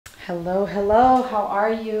Hello, hello, how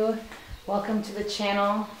are you? Welcome to the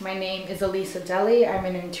channel. My name is Elis Adelle. I'm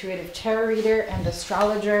an intuitive tarot reader and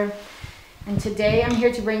astrologer. And today I'm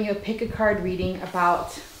here to bring you a pick a card reading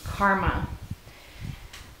about karma.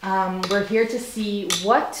 We're here to see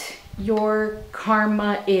what your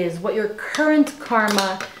karma is, what your current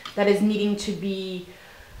karma that is needing to be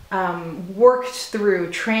worked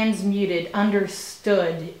through, transmuted,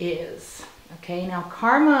 understood is. Okay, now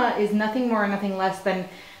karma is nothing more, nothing less than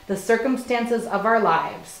the circumstances of our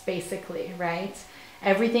lives, basically, right?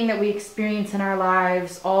 Everything that we experience in our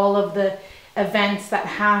lives, all of the events that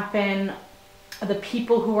happen, the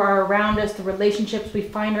people who are around us, the relationships we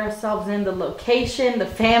find ourselves in, the location, the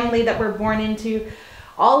family that we're born into,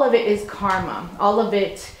 all of it is karma. All of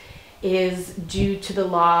it is due to the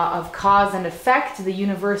law of cause and effect, the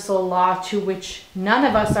universal law to which none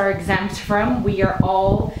of us are exempt from. We are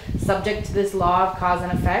all subject to this law of cause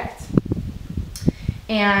and effect.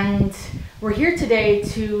 And we're here today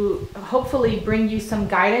to hopefully bring you some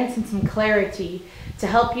guidance and some clarity to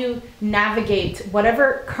help you navigate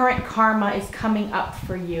whatever current karma is coming up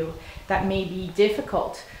for you that may be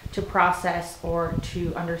difficult to process or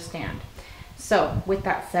to understand. So with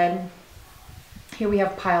that said, here we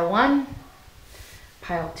have pile 1,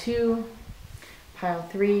 pile 2, pile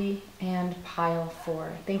 3, and pile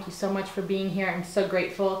 4. Thank you so much for being here. I'm so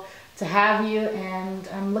grateful to have you, and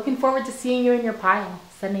I'm looking forward to seeing you in your pile.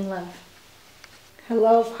 Sending love.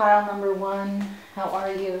 Hello, pile number 1. How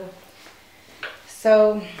are you?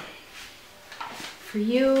 So for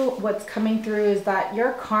you, what's coming through is that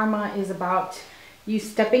your karma is about you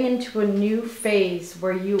stepping into a new phase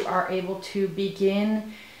where you are able to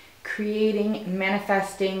begin creating,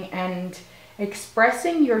 manifesting, and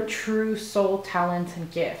expressing your true soul talents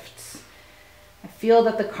and gifts. I feel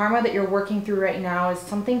that the karma that you're working through right now is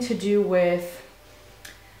something to do with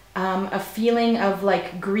a feeling of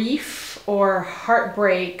like grief or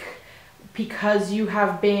heartbreak because you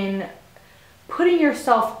have been putting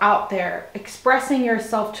yourself out there, expressing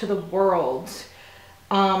yourself to the world,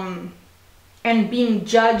 and being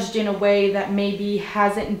judged in a way that maybe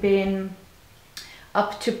hasn't been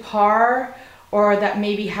up to par, or that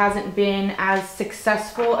maybe hasn't been as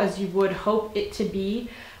successful as you would hope it to be.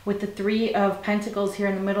 With the 3 of Pentacles here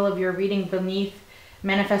in the middle of your reading beneath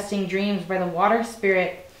Manifesting Dreams by the Water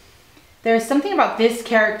Spirit, there's something about this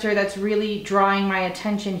character that's really drawing my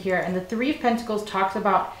attention here. And the 3 of Pentacles talks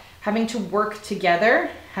about having to work together,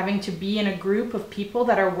 having to be in a group of people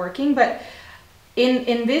that are working. But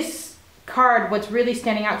in this card, what's really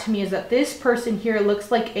standing out to me is that this person here looks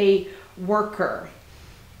like a worker,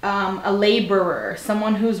 a laborer,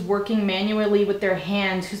 someone who's working manually with their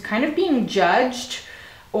hands, who's kind of being judged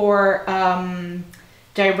or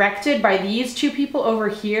directed by these 2 people over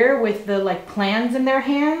here with the like plans in their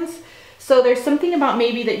hands. So there's something about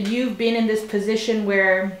maybe that you've been in this position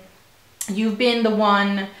where you've been the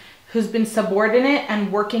one who's been subordinate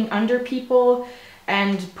and working under people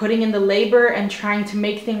and putting in the labor and trying to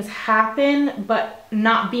make things happen, but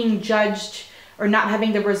not being judged or not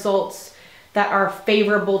having the results that are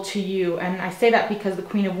favorable to you. And I say that because the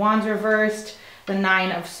Queen of Wands reversed, the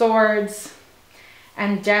 9 of Swords,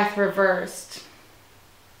 and Death reversed.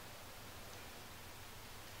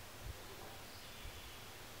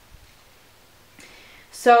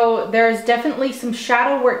 So there's definitely some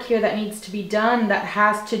shadow work here that needs to be done that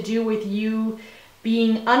has to do with you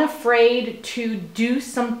being unafraid to do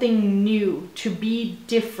something new, to be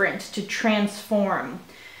different, to transform.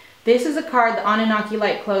 This is a card, the Anunnaki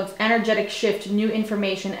Light Clothes, energetic shift, new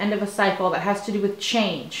information, end of a cycle, that has to do with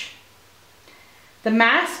change. The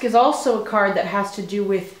Mask is also a card that has to do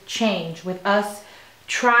with change, with us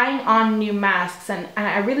trying on new masks. And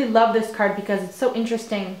I really love this card because it's so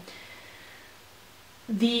interesting.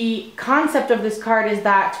 The concept of this card is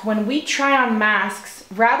that when we try on masks,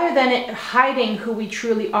 rather than it hiding who we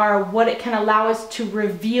truly are, what it can allow us to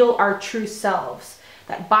reveal our true selves.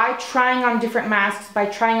 That by trying on different masks, by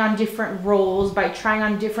trying on different roles, by trying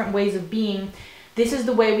on different ways of being, this is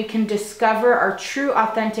the way we can discover our true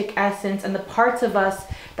authentic essence and the parts of us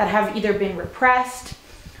that have either been repressed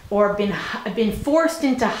or been forced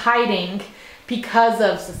into hiding because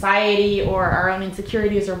of society or our own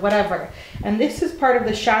insecurities or whatever. And this is part of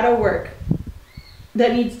the shadow work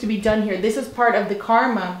that needs to be done here. This is part of the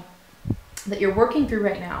karma that you're working through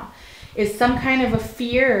right now, is some kind of a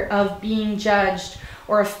fear of being judged,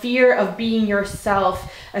 or a fear of being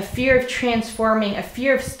yourself, a fear of transforming, a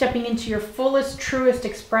fear of stepping into your fullest, truest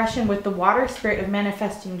expression with the Water Spirit of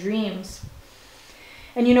Manifesting Dreams.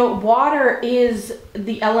 And you know, water is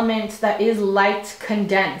the element that is light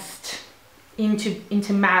condensed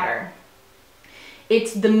into matter.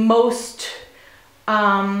 It's the most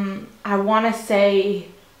I want to say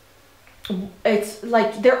it's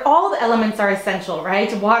like all the elements are essential,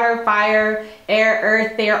 right? Water, fire, air,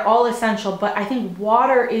 earth, they are all essential. But I think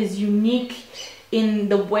water is unique in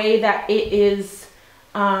the way that it is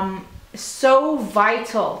so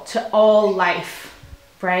vital to all life,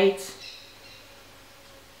 right?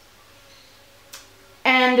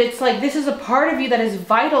 And it's like, this is a part of you that is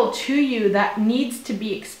vital to you, that needs to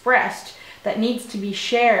be expressed, that needs to be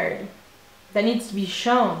shared, that needs to be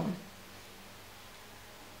shown.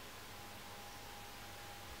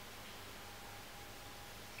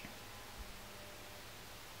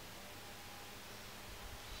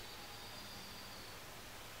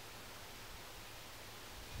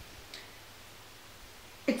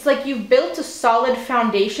 It's like you've built a solid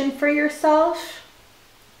foundation for yourself.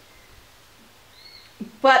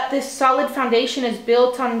 But this solid foundation is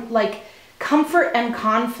built on like comfort and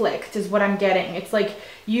conflict is what I'm getting. It's like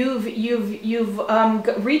you've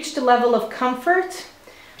reached a level of comfort,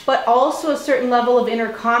 but also a certain level of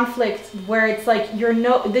inner conflict where it's like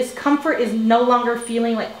this comfort is no longer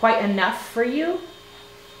feeling like quite enough for you.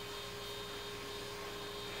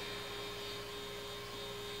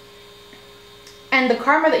 And the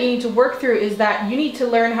karma that you need to work through is that you need to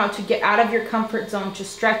learn how to get out of your comfort zone, to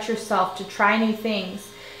stretch yourself, to try new things,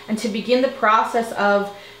 and to begin the process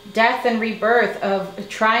of death and rebirth, of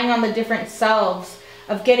trying on the different selves,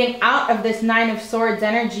 of getting out of this Nine of Swords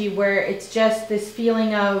energy where it's just this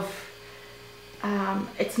feeling of,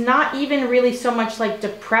 it's not even really so much like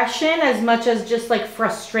depression as much as just like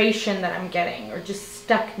frustration that I'm getting, or just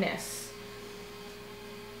stuckness.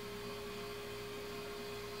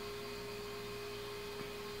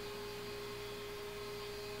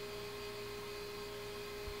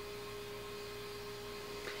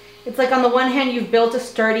 It's like on the one hand, you've built a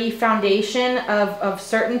sturdy foundation of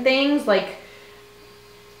certain things, like,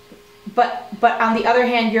 but on the other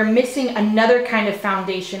hand, you're missing another kind of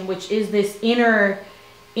foundation, which is this inner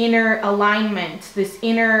alignment,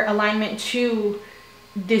 to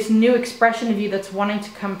this new expression of you that's wanting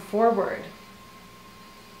to come forward.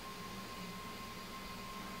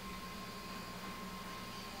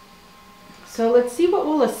 So let's see what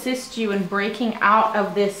will assist you in breaking out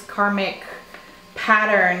of this karmic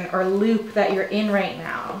pattern or loop that you're in right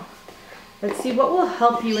now. Let's see what will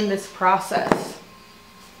help you in this process.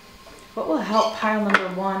 What will help pile number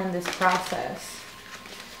one in this process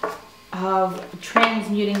of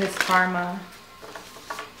transmuting this karma,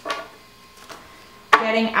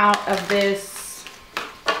 getting out of this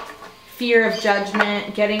fear of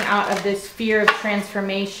judgment, getting out of this fear of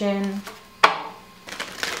transformation.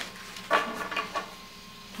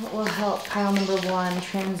 What will help pile number one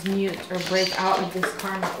transmute or break out of this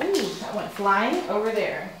karma? Ooh, that went flying over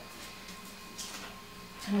there.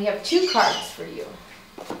 And we have two cards for you.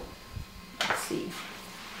 Let's see.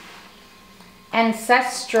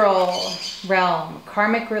 Ancestral realm,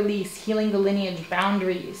 karmic release, healing the lineage,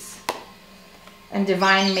 boundaries, and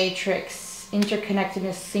divine matrix,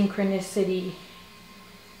 interconnectedness, synchronicity.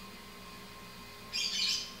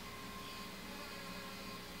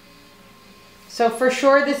 So for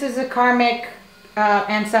sure, this is a karmic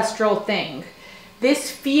ancestral thing. This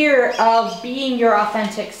fear of being your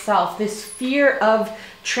authentic self, this fear of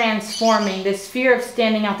transforming, this fear of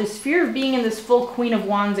standing out, this fear of being in this full Queen of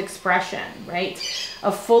Wands expression, right?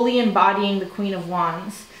 Of fully embodying the Queen of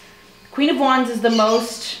Wands. Queen of Wands is the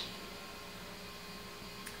most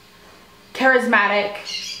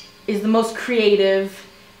charismatic, is the most creative,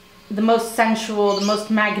 the most sensual, the most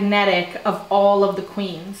magnetic of all of the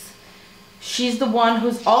queens. She's the one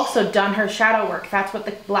who's also done her shadow work. That's what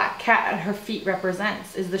the black cat at her feet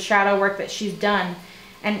represents, is the shadow work that she's done.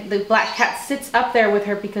 And the black cat sits up there with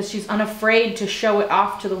her because she's unafraid to show it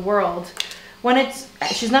off to the world.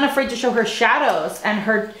 She's not afraid to show her shadows and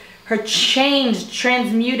her changed,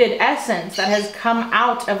 transmuted essence that has come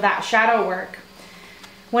out of that shadow work.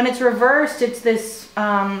 When it's reversed, it's this,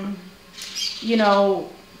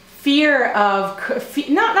 fear of,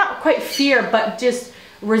 not quite fear, but just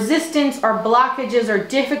resistance or blockages or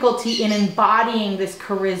difficulty in embodying this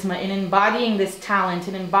charisma, in embodying this talent,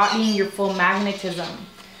 in embodying your full magnetism.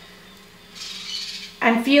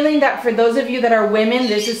 I'm feeling that for those of you that are women,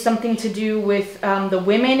 this is something to do with the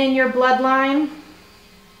women in your bloodline.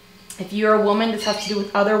 If you're a woman, this has to do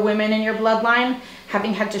with other women in your bloodline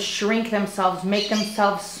having had to shrink themselves, make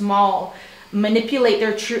themselves small, manipulate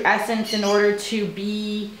their true essence in order to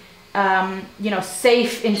be,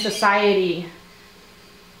 safe in society.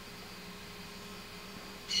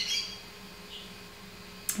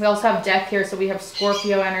 We also have death here, so we have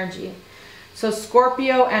Scorpio energy. So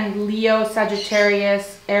Scorpio and Leo,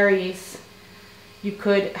 Sagittarius, Aries. You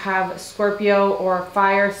could have Scorpio or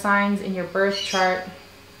fire signs in your birth chart.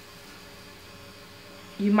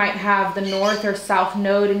 You might have the north or south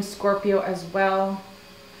node in Scorpio as well,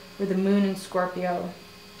 or the moon in Scorpio.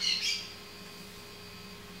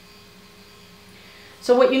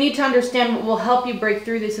 So what you need to understand, what will help you break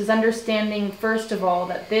through this, is understanding, first of all,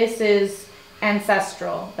 that this is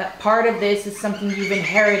ancestral, that part of this is something you've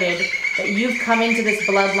inherited, that you've come into this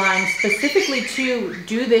bloodline specifically to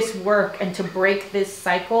do this work and to break this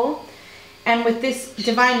cycle. And with this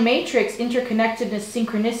divine matrix, interconnectedness,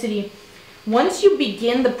 synchronicity, once you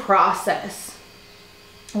begin the process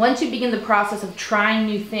of trying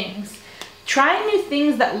new things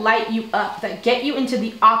that light you up, that get you into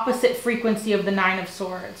the opposite frequency of the Nine of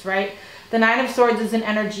Swords, right? The Nine of Swords is an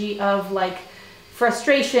energy of like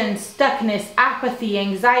frustration, stuckness, apathy,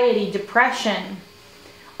 anxiety, depression,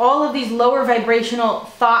 all of these lower vibrational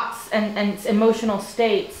thoughts and emotional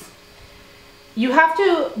states. You have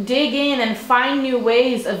to dig in and find new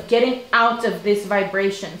ways of getting out of this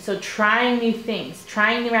vibration. So trying new things,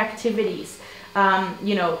 trying new activities,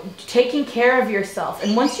 you know, taking care of yourself.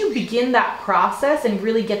 And once you begin that process and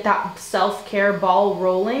really get that self-care ball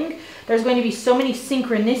rolling, there's going to be so many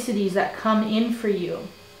synchronicities that come in for you.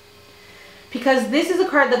 Because this is a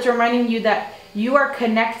card that's reminding you that you are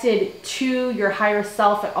connected to your higher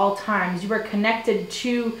self at all times. You are connected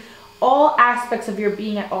to all aspects of your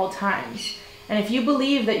being at all times. And if you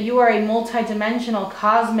believe that you are a multidimensional,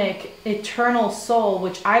 cosmic, eternal soul,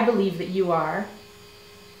 which I believe that you are,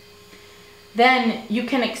 then you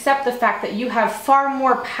can accept the fact that you have far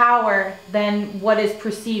more power than what is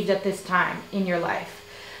perceived at this time in your life.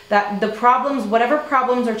 That the problems, whatever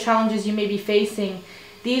problems or challenges you may be facing,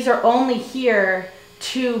 these are only here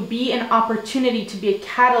to be an opportunity, to be a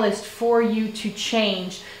catalyst for you to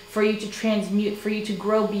change, for you to transmute, for you to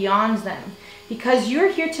grow beyond them. Because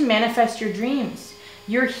you're here to manifest your dreams.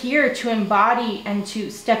 You're here to embody and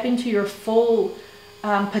to step into your full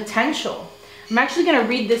potential. I'm actually going to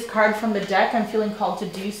read this card from the deck. I'm feeling called to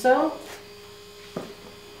do so.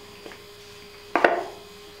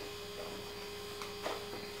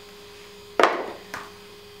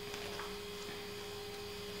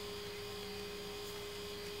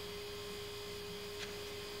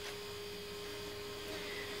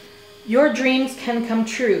 Your dreams can come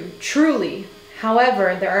true, truly.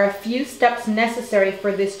 However, there are a few steps necessary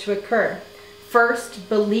for this to occur. First,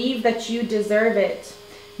 believe that you deserve it.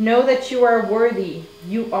 Know that you are worthy.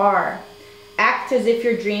 You are. Act as if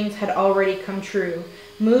your dreams had already come true.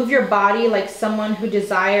 Move your body like someone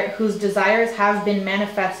whose desires have been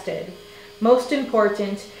manifested. Most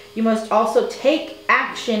important, you must also take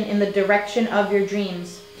action in the direction of your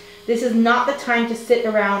dreams. This is not the time to sit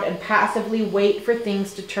around and passively wait for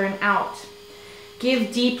things to turn out.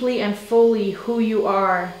 Give deeply and fully who you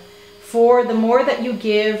are, for the more that you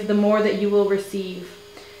give, the more that you will receive.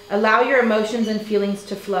 Allow your emotions and feelings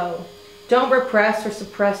to flow. Don't repress or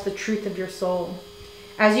suppress the truth of your soul.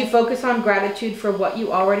 As you focus on gratitude for what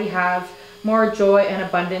you already have, more joy and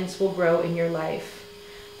abundance will grow in your life.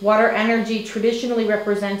 Water energy traditionally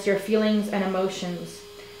represents your feelings and emotions.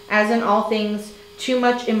 As in all things, too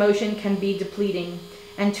much emotion can be depleting,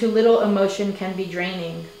 and too little emotion can be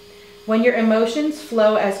draining. When your emotions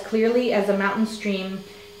flow as clearly as a mountain stream,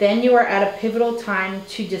 then you are at a pivotal time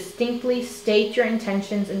to distinctly state your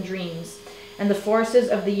intentions and dreams, and the forces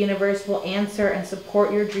of the universe will answer and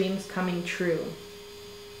support your dreams coming true.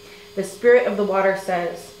 The spirit of the water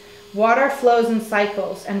says, water flows in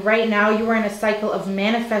cycles, and right now you are in a cycle of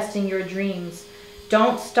manifesting your dreams.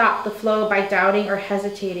 Don't stop the flow by doubting or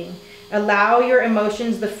hesitating. Allow your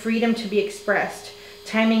emotions the freedom to be expressed.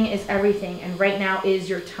 Timing is everything, and right now is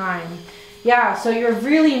your time. Yeah, so you're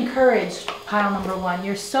really encouraged, pile number one.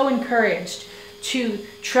 You're so encouraged to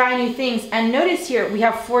try new things. And notice here, we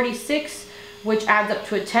have 46, which adds up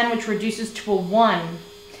to a 10, which reduces to a 1.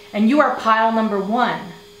 And you are pile number one.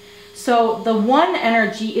 So the 1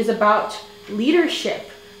 energy is about leadership,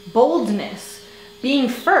 boldness, being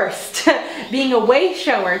first, being a way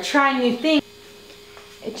shower, trying new things.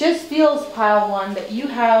 It just feels, pile one, that you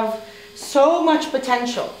have so much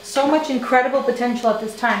potential, so much incredible potential at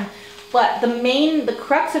this time. But the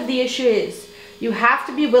crux of the issue is you have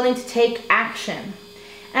to be willing to take action.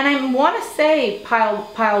 And I want to say,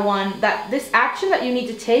 pile one, that this action that you need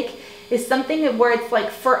to take is something where it's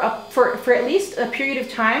like for at least a period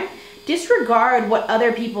of time, disregard what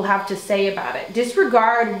other people have to say about it.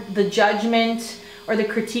 Disregard the judgment or the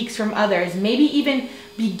critiques from others. Maybe even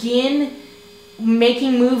begin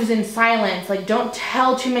making moves in silence. Like, don't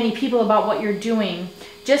tell too many people about what you're doing.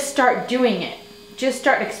 Just start doing it. Just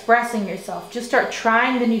start expressing yourself. Just start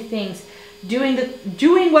trying the new things.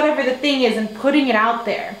 doing whatever the thing is and putting it out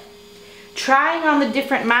there. Trying on the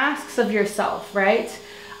different masks of yourself, right?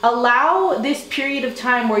 Allow this period of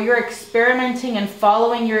time where you're experimenting and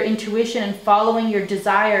following your intuition and following your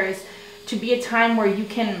desires to be a time where you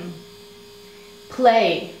can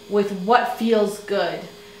play with what feels good,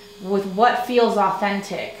 with what feels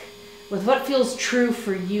authentic, with what feels true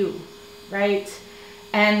for you, right?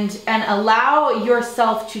 And allow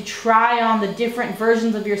yourself to try on the different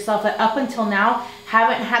versions of yourself that up until now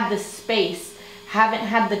haven't had the space, haven't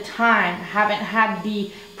had the time, haven't had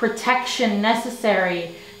the protection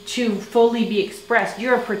necessary to fully be expressed.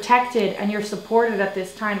 You're protected and you're supported at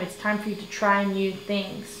this time. It's time for you to try new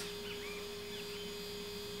things.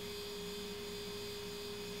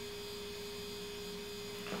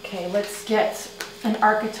 Okay, let's get an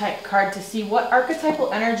archetype card to see what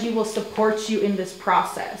archetypal energy will support you in this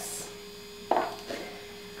process.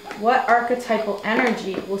 What archetypal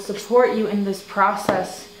energy will support you in this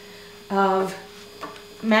process of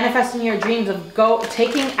manifesting your dreams, of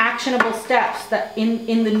taking actionable steps that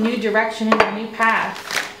in the new direction, in the new path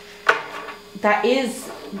that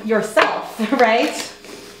is yourself, right?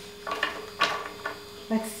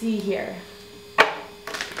 Let's see here.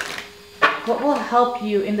 What will help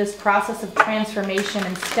you in this process of transformation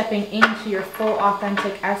and stepping into your full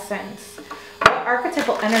authentic essence? What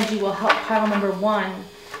archetypal energy will help pile number 1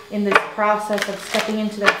 in this process of stepping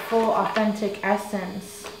into their full authentic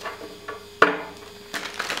essence?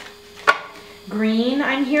 Green,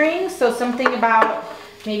 I'm hearing. So something about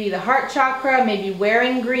maybe the heart chakra, maybe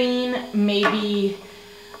wearing green, maybe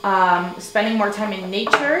spending more time in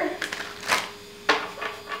nature.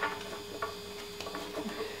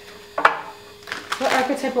 What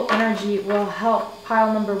archetypal energy will help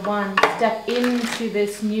pile number 1 step into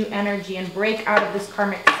this new energy and break out of this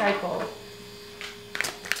karmic cycle?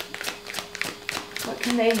 What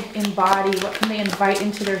can they embody? What can they invite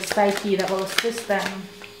into their psyche that will assist them?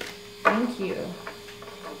 Thank you.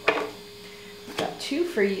 I've got 2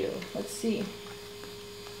 for you. Let's see.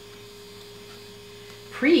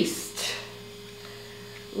 Priest.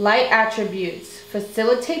 Light attributes.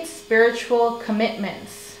 Facilitates spiritual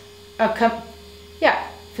commitments.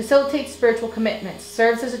 Facilitates spiritual commitments.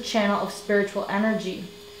 Serves as a channel of spiritual energy.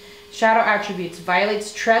 Shadow attributes.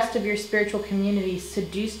 Violates trust of your spiritual community.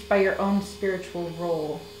 Seduced by your own spiritual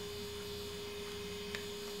role.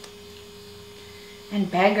 And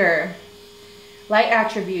beggar. Light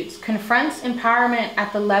attributes. Confronts empowerment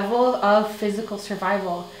at the level of physical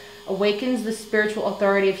survival. Awakens the spiritual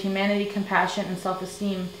authority of humanity, compassion, and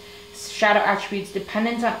self-esteem. Shadow attributes.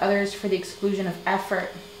 Dependent on others for the exclusion of effort.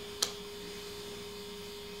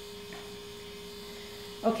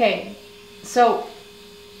 Okay, so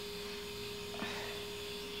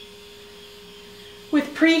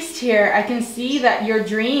with priest here, I can see that your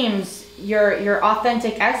dreams, your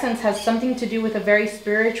authentic essence has something to do with a very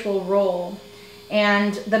spiritual role.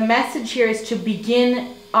 And the message here is to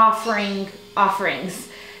begin offering offerings.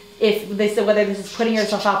 Whether this is putting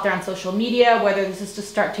yourself out there on social media, whether this is to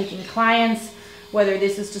start taking clients, whether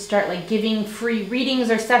this is to start like giving free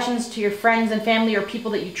readings or sessions to your friends and family or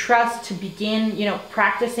people that you trust to begin,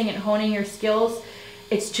 practicing and honing your skills.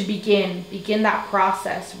 It's to begin that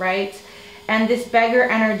process, right? And this beggar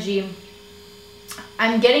energy,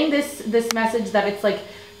 I'm getting this message that it's like,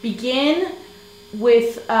 begin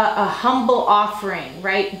with a humble offering,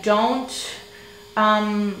 right? Don't,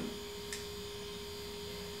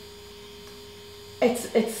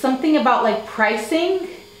 it's something about like pricing.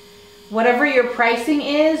 Whatever your pricing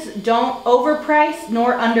is, don't overprice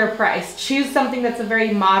nor underprice. Choose something that's a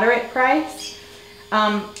very moderate price.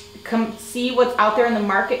 See what's out there in the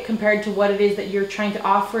market compared to what it is that you're trying to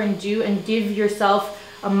offer and do, and give yourself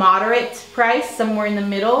a moderate price somewhere in the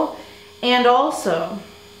middle. And also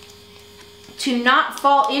to not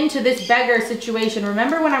fall into this beggar situation.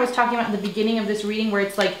 Remember when I was talking about at the beginning of this reading where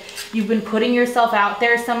it's like you've been putting yourself out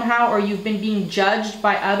there somehow, or you've been being judged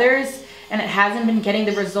by others and it hasn't been getting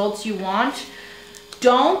the results you want?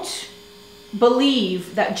 Don't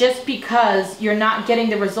believe that just because you're not getting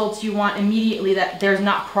the results you want immediately that there's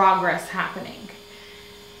not progress happening.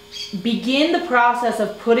 Begin the process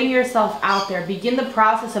of putting yourself out there. Begin the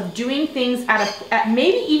process of doing things at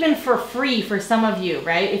maybe even for free for some of you,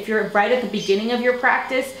 right? If you're right at the beginning of your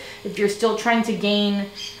practice, if you're still trying to gain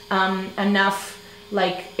enough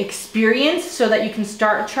like experience so that you can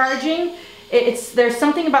start charging, there's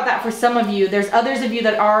something about that for some of you. There's others of you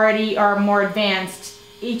that already are more advanced.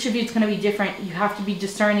 Each of you is going to be different. You have to be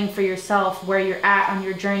discerning for yourself where you're at on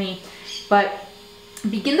your journey. But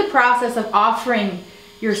begin the process of offering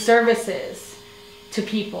your services to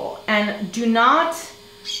people, and do not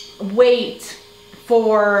wait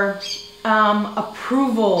for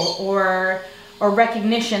approval or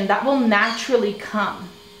recognition that will naturally come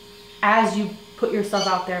as you put yourself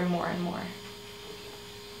out there more and more.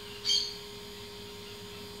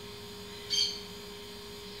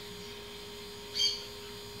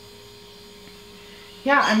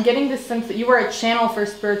 Yeah, I'm getting this sense that you are a channel for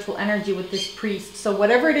spiritual energy with this priest. So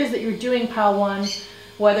whatever it is that you're doing, Pile 1,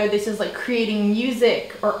 whether this is like creating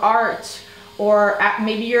music or art, or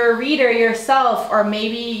maybe you're a reader yourself, or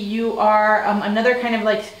maybe you are another kind of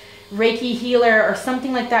like Reiki healer or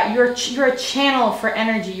something like that, you're a channel for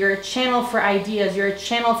energy, you're a channel for ideas, you're a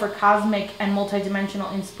channel for cosmic and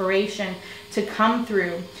multidimensional inspiration to come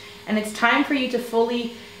through. And it's time for you to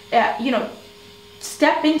fully,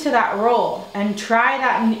 step into that role and try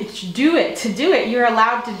that and do it. You're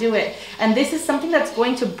allowed to do it. And this is something that's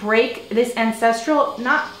going to break this ancestral,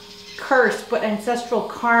 not curse, but ancestral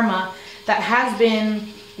karma that has been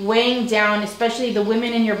weighing down, especially the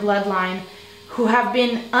women in your bloodline who have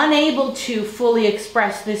been unable to fully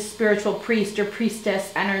express this spiritual priest or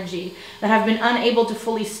priestess energy, that have been unable to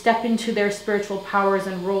fully step into their spiritual powers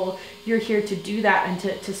and role. You're here to do that and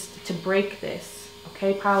to break this.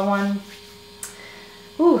 Okay, Pile 1?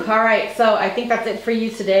 Ooh, all right, so I think that's it for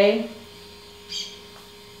you today.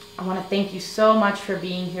 I want to thank you so much for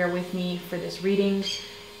being here with me for this reading.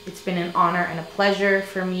 It's been an honor and a pleasure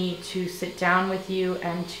for me to sit down with you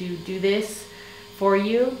and to do this for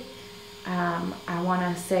you. I want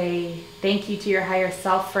to say thank you to your higher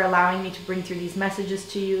self for allowing me to bring through these messages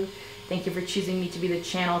to you. Thank you for choosing me to be the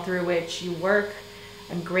channel through which you work.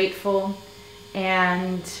 I'm grateful.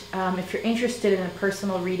 And if you're interested in a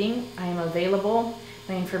personal reading, I am available.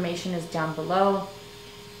 My information is down below.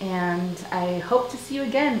 And I hope to see you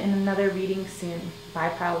again in another reading soon. Bye,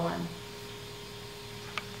 Pile 1.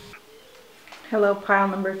 Hello, Pile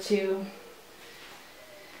number 2.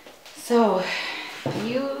 So,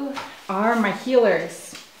 you are my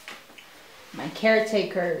healers, my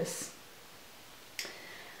caretakers,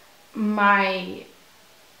 my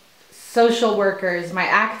social workers, my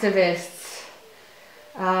activists.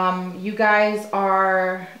 You guys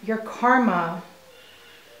are, your karma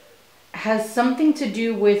has something to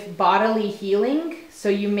do with bodily healing. So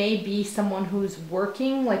you may be someone who's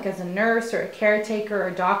working like as a nurse or a caretaker or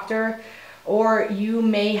a doctor, or you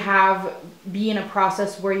may be in a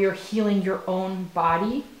process where you're healing your own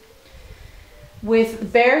body.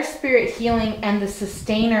 With Bear Spirit Healing and the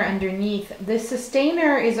Sustainer underneath, the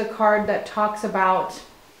Sustainer is a card that talks about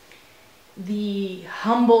the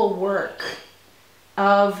humble work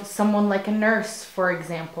of someone like a nurse, for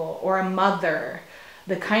example, or a mother,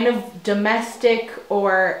 the kind of domestic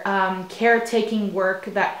or caretaking work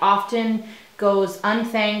that often goes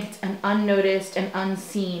unthanked and unnoticed and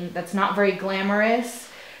unseen. That's not very glamorous.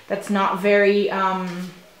 That's not very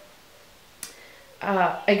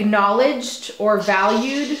acknowledged or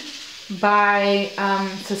valued by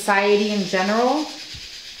society in general.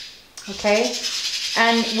 Okay?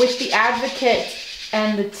 And with the Advocate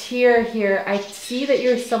and the Tear here, I see that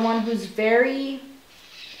you're someone who's very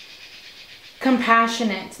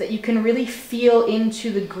compassionate, that you can really feel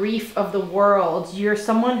into the grief of the world. You're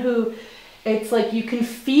someone who, it's like you can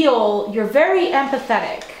feel, you're very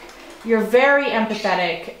empathetic. You're very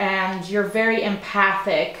empathetic and you're very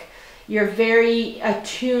empathic. You're very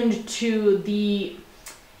attuned to the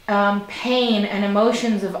pain and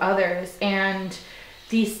emotions of others, and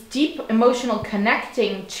these deep emotional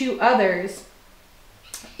connecting to others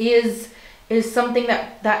is something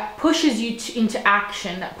that pushes you into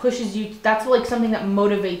action, that pushes you, that's like something that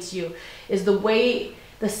motivates you, is the way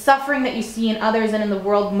the suffering that you see in others and in the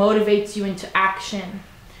world motivates you into action.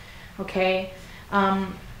 Okay?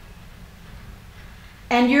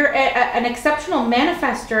 And you're an exceptional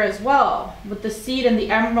manifester as well, with the Seed and the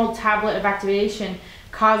Emerald Tablet of Activation,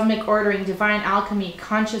 Cosmic Ordering, Divine Alchemy,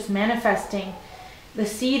 Conscious Manifesting. The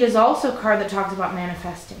Seed is also a card that talks about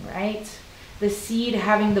manifesting, right? The Seed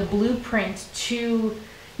having the blueprint to,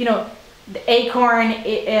 the acorn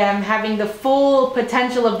having the full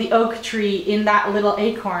potential of the oak tree in that little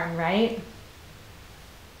acorn, right?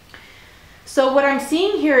 So what I'm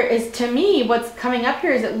seeing here is, to me, what's coming up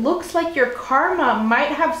here is it looks like your karma might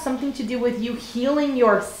have something to do with you healing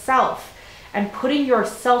yourself and putting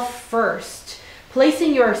yourself first,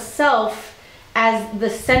 placing yourself as the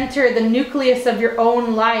center, the nucleus of your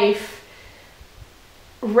own life,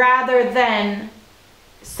 rather than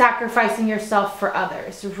sacrificing yourself for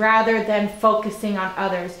others, rather than focusing on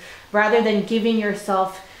others, rather than giving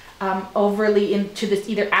yourself overly into this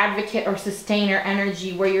either advocate or sustainer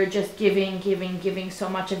energy where you're just giving so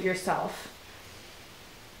much of yourself.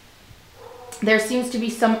 There seems to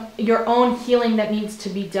be your own healing that needs to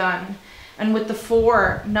be done. And with the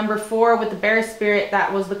 4, number 4 with the bear spirit,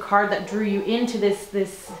 that was the card that drew you into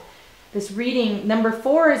this reading. Number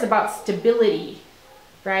 4 is about stability,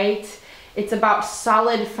 right? It's about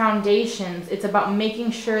solid foundations. It's about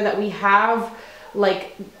making sure that we have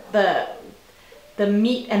like the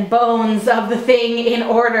meat and bones of the thing in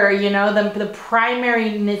order, you know, the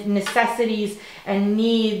primary necessities and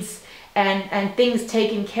needs and things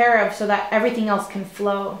taken care of so that everything else can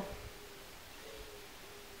flow.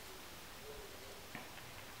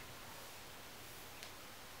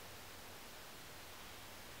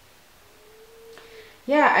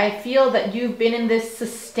 Yeah, I feel that you've been in this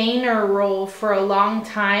sustainer role for a long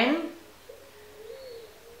time.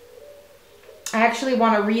 I actually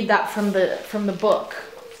want to read that from the book.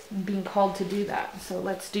 I'm being called to do that, so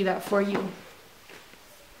let's do that for you.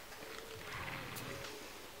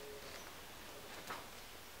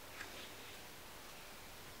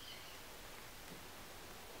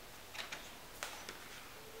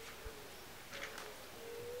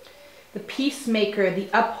 The peacemaker, the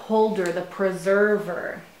upholder, the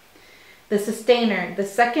preserver, the sustainer, the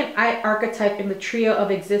second archetype in the trio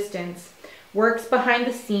of existence, works behind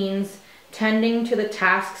the scenes, tending to the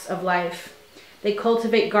tasks of life. They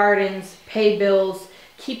cultivate gardens, pay bills,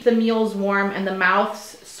 keep the meals warm and the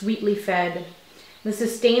mouths sweetly fed. The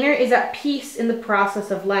sustainer is at peace in the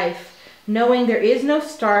process of life, knowing there is no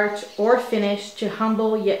start or finish to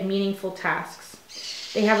humble yet meaningful tasks.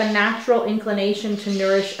 They have a natural inclination to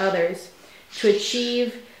nourish others, to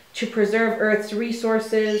achieve, to preserve Earth's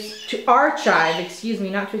resources, to archive,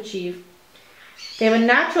 not to achieve. They have a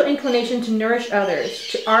natural inclination to nourish others,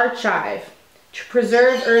 to archive, to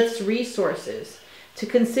preserve Earth's resources, to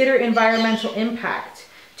consider environmental impact,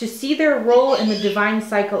 to see their role in the divine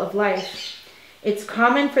cycle of life. It's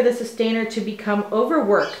common for the sustainer to become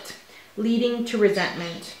overworked, leading to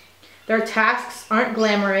resentment. Their tasks aren't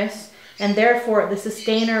glamorous, and therefore the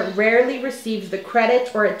sustainer rarely receives the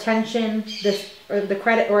credit or attention.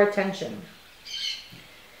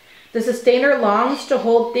 The sustainer longs to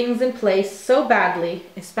hold things in place so badly,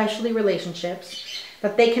 especially relationships,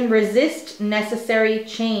 that they can resist necessary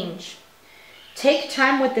change. Take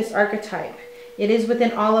time with this archetype. It is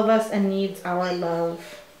within all of us and needs our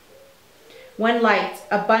love. When light,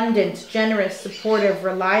 abundant, generous, supportive,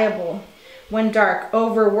 reliable. When dark,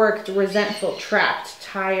 overworked, resentful, trapped,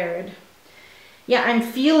 tired. Yeah, I'm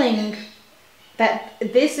feeling that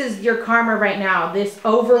this is your karma right now. This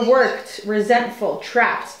overworked, resentful,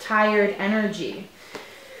 trapped, tired energy.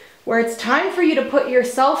 Where it's time for you to put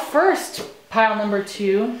yourself first, pile number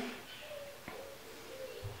 2.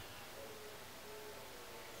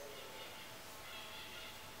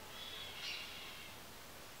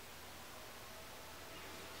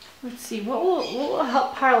 Let's see, what will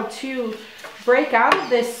help pile 2 break out of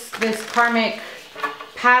this karmic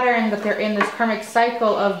pattern that they're in, this karmic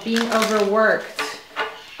cycle of being overworked,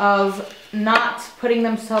 of not putting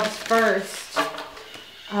themselves first,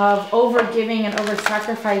 of over-giving and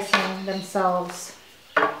over-sacrificing themselves.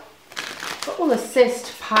 What will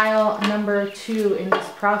assist pile number 2 in this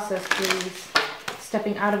process, please?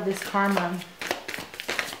 Stepping out of this karma.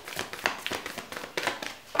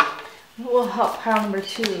 What will help pile number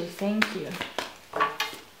 2? Thank you.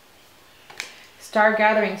 Star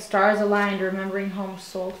gathering, stars aligned, remembering home,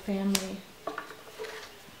 soul, family.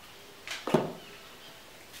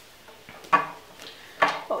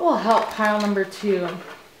 What will help pile number 2?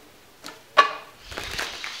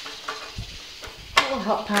 What will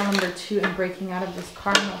help pile number 2 in breaking out of this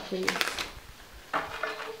karma, please?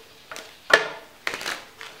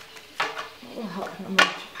 What will help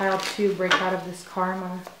pile 2 break out of this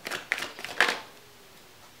karma?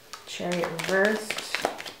 Chariot reversed.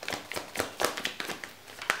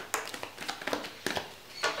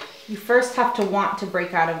 You first have to want to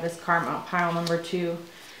break out of this karma, pile number 2.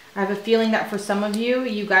 I have a feeling that for some of you,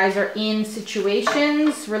 you guys are in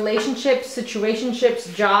situations, relationships,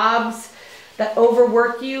 situationships, jobs that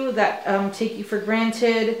overwork you, that take you for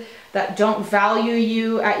granted, that don't value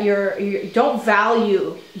you at don't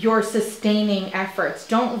value your sustaining efforts,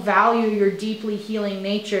 don't value your deeply healing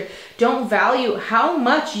nature, don't value how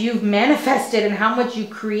much you've manifested and how much you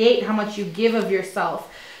create, how much you give of yourself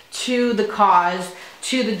to the cause,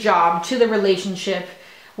 to the job, to the relationship,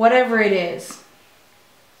 whatever it is.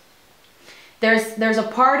 There's a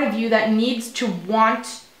part of you that needs to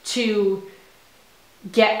want to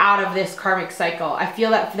get out of this karmic cycle. I feel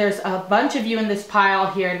that there's a bunch of you in this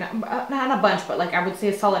pile here, not a bunch, but like I would say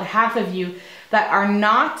a solid half of you that are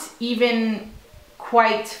not even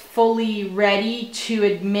quite fully ready to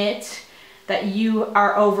admit that you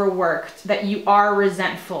are overworked, that you are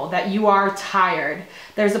resentful, that you are tired.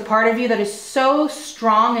 There's a part of you that is so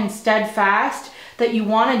strong and steadfast that you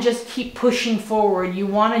want to just keep pushing forward. You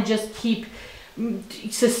want to just keep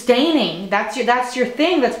sustaining. That's your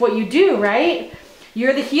thing. That's what you do, right?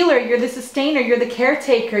 You're the healer, you're the sustainer, you're the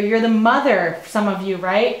caretaker, you're the mother, some of you,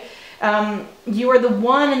 right? You are the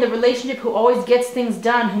one in the relationship who always gets things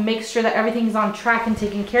done, who makes sure that everything's on track and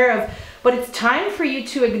taken care of. But it's time for you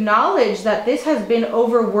to acknowledge that this has been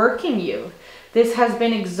overworking you. This has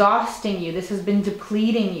been exhausting you. This has been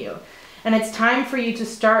depleting you. And it's time for you to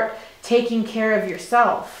start taking care of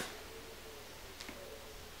yourself.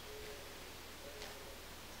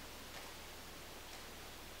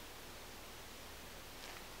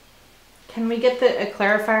 Can we get a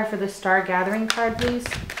clarifier for the Star Gathering card, please?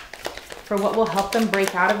 For what will help them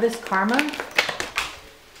break out of this karma?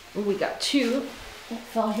 Ooh, we got two that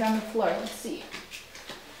fell here on the floor. Let's see.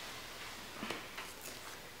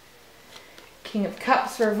 King of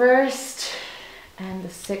Cups reversed and the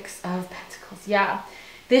Six of Pentacles. Yeah,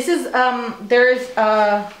 this is there's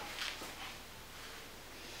a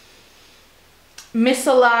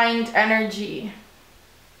misaligned energy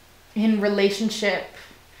in relationship.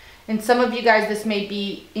 And some of you guys, this may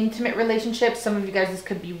be intimate relationships. Some of you guys, this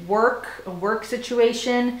could be work, a work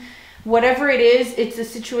situation. Whatever it is, it's a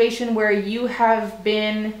situation where you have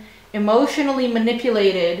been emotionally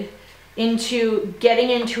manipulated into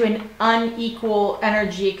getting into an unequal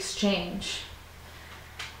energy exchange.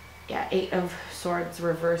 Yeah, Eight of Swords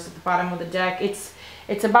reversed at the bottom of the deck.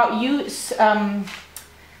 It's about you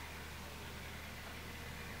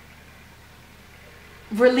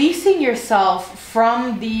releasing yourself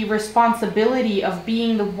from the responsibility of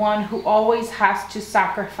being the one who always has to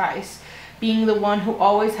sacrifice, being the one who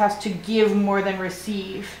always has to give more than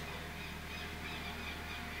receive,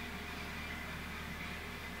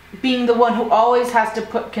 being the one who always has to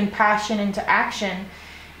put compassion into action.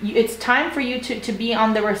 It's time for you to be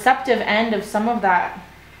on the receptive end of some of that.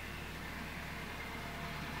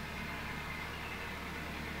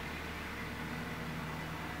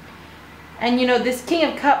 And you know, this King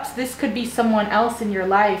of Cups, this could be someone else in your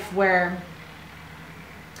life where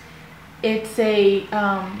it's a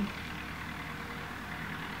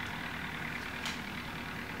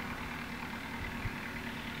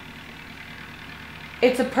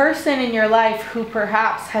it's a person in your life who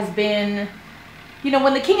perhaps has been, you know,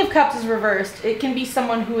 when the King of Cups is reversed, it can be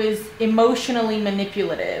someone who is emotionally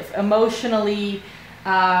manipulative, emotionally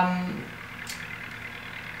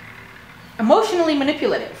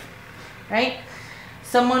manipulative. Right?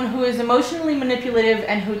 Someone who is emotionally manipulative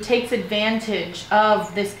and who takes advantage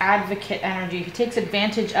of this advocate energy, who takes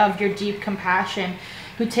advantage of your deep compassion,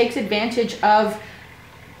 who takes advantage of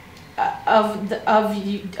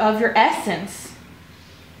your essence,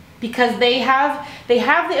 because they have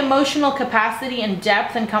the emotional capacity and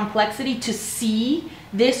depth and complexity to see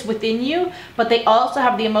this within you, but they also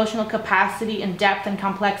have the emotional capacity and depth and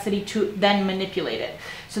complexity to then manipulate it.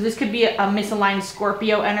 So this could be a misaligned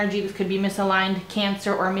Scorpio energy, this could be misaligned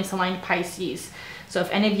Cancer or misaligned Pisces. So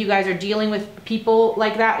if any of you guys are dealing with people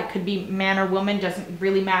like that, it could be man or woman, doesn't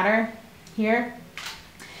really matter here.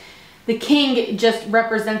 The King just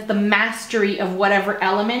represents the mastery of whatever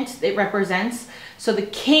element it represents. So the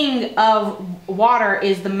King of Water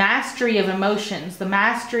is the mastery of emotions, the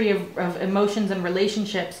mastery of emotions and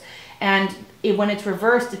relationships. And when it's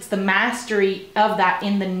reversed, it's the mastery of that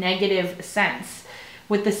in the negative sense.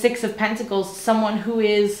 With the Six of Pentacles, someone who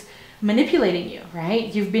is manipulating you,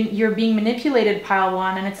 right? You're being manipulated, pile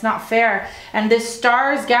one, and it's not fair. And this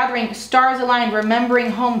Stars Gathering, stars aligned,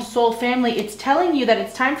 remembering home, soul family, it's telling you that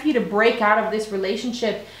it's time for you to break out of this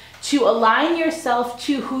relationship, to align yourself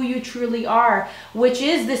to who you truly are, which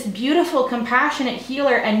is this beautiful, compassionate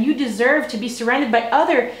healer, and you deserve to be surrounded by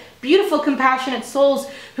other beautiful, compassionate souls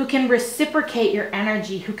who can reciprocate your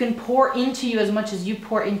energy, who can pour into you as much as you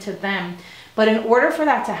pour into them. But in order for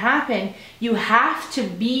that to happen, you have to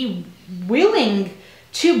be willing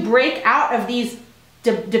to break out of these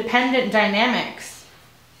dependent dynamics.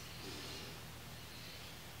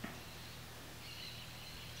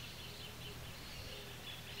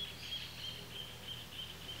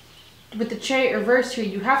 With the Chariot reverse here,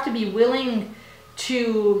 you have to be willing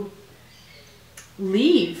to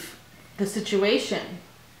leave the situation.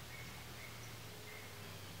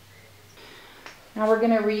 Now we're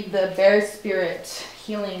going to read the Bear Spirit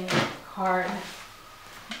Healing card.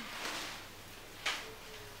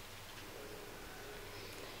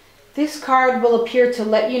 This card will appear to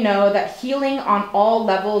let you know that healing on all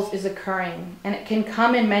levels is occurring, and it can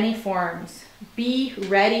come in many forms. Be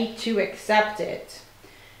ready to accept it.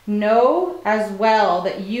 Know as well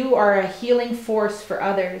that you are a healing force for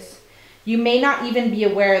others. You may not even be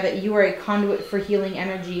aware that you are a conduit for healing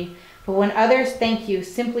energy, but when others thank you,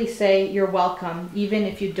 simply say you're welcome, even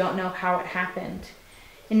if you don't know how it happened.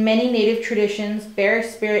 In many native traditions, bear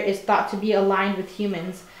spirit is thought to be aligned with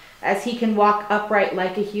humans, as he can walk upright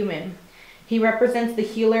like a human. He represents the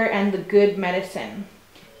healer and the good medicine.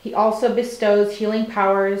 He also bestows healing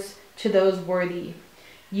powers to those worthy.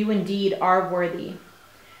 You indeed are worthy.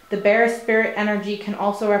 The bear spirit energy can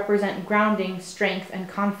also represent grounding, strength, and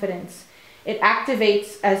confidence. It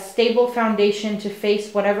activates as stable foundation to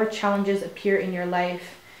face whatever challenges appear in your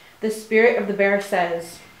life. The spirit of the bear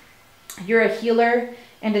says, you're a healer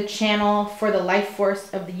and a channel for the life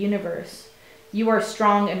force of the universe. You are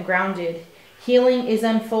strong and grounded. Healing is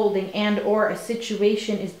unfolding and/or a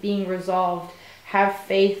situation is being resolved. Have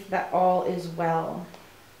faith that all is well.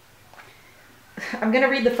 I'm going to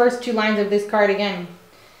read the first 2 lines of this card again.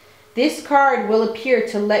 This card will appear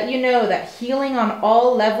to let you know that healing on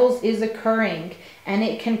all levels is occurring, and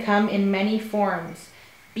it can come in many forms.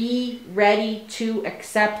 Be ready to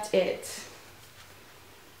accept it.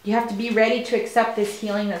 You have to be ready to accept this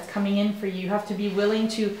healing that's coming in for you. You have to be willing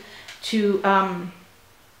to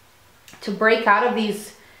break out of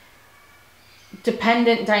these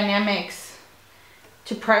dependent dynamics,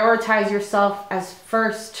 to prioritize yourself as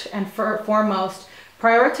first and foremost.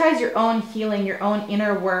 Prioritize your own healing, your own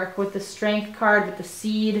inner work with the strength card, with the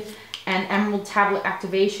seed and emerald tablet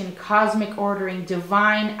activation, cosmic ordering,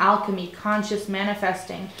 divine alchemy, conscious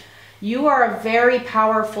manifesting. You are a very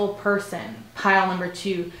powerful person, pile number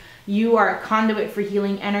 2. You are a conduit for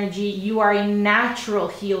healing energy. You are a natural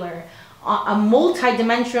healer, a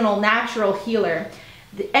multi-dimensional natural healer.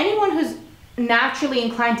 Anyone who's naturally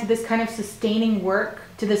inclined to this kind of sustaining work,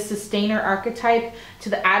 to the sustainer archetype, to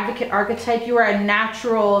the advocate archetype, you are a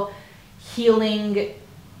natural healing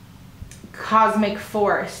cosmic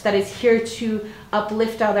force that is here to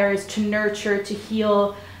uplift others, to nurture, to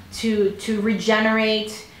heal, to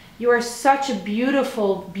regenerate. You are such a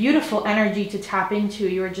beautiful, beautiful energy to tap into.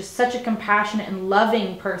 You are just such a compassionate and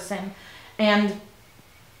loving person. And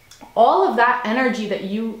all of that energy that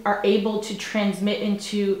you are able to transmit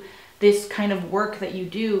into this kind of work that you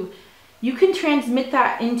do, you can transmit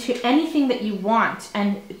that into anything that you want.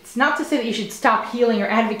 And it's not to say that you should stop healing or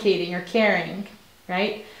advocating or caring,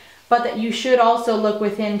 right? But that you should also look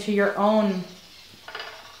within to your own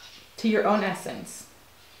essence.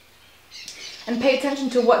 And pay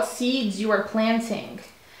attention to what seeds you are planting.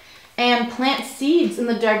 And plant seeds in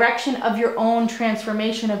the direction of your own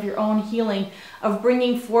transformation, of your own healing, of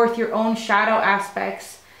bringing forth your own shadow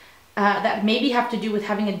aspects that maybe have to do with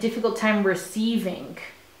having a difficult time receiving,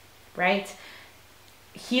 right?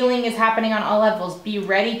 Healing is happening on all levels. Be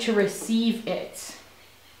ready to receive it.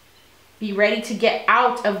 Be ready to get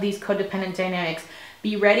out of these codependent dynamics.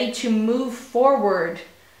 Be ready to move forward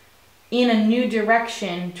in a new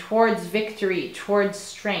direction towards victory, towards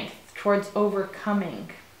strength, towards overcoming.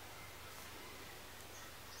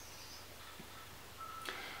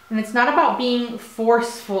 And it's not about being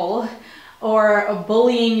forceful or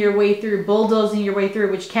bullying your way through, bulldozing your way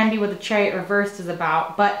through, which can be what the Chariot reversed is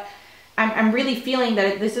about. But I'm really feeling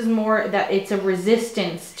that this is more that it's a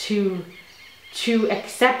resistance to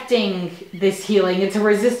accepting this healing. It's a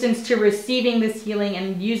resistance to receiving this healing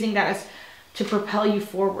and using that as to propel you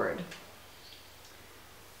forward.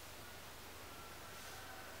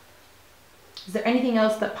 Is there anything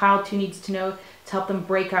else that pile 2 needs to know to help them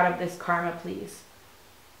break out of this karma, please?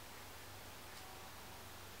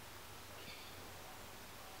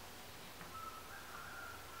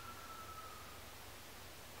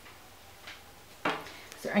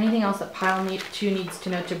 Is there anything else that pile 2 needs to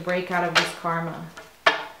know to break out of this karma?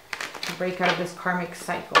 To break out of this karmic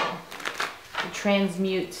cycle? To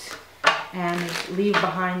transmute and leave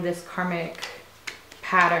behind this karmic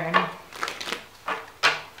pattern?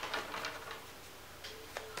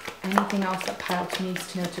 Anything else that pile 2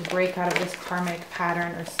 needs to know to break out of this karmic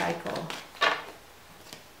pattern or cycle?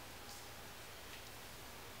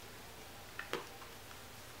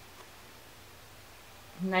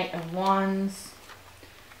 Knight of Wands,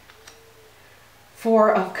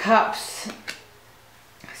 4 of Cups,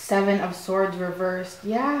 7 of Swords reversed.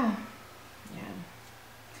 Yeah.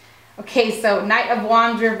 Okay, so Knight of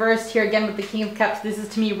Wands reversed here again with the King of Cups. This is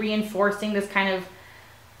to me reinforcing this kind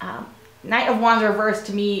of Knight of Wands reversed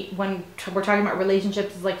to me when we're talking about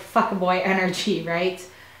relationships is like fuckboy energy, right?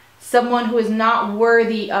 Someone who is not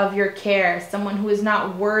worthy of your care, someone who is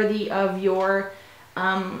not worthy of your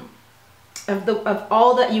of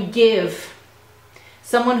all that you give,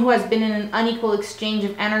 someone who has been in an unequal exchange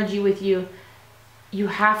of energy with you. You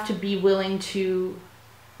have to be willing to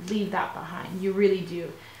leave that behind. You really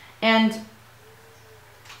do. And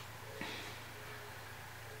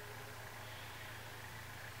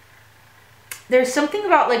there's something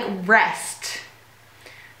about like rest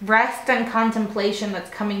and contemplation that's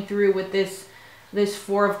coming through with this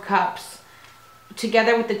Four of Cups.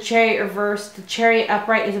 Together with the Chariot reversed, the Chariot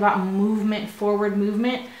upright is about movement, forward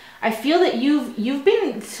movement. I feel that you've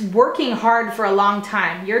been working hard for a long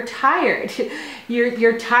time. You're tired.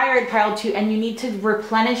 You're tired, Pile 2, and you need to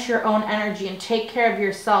replenish your own energy and take care of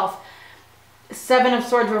yourself. Seven of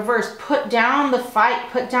Swords reversed. Put down the fight.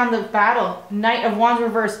 Put down the battle. Knight of Wands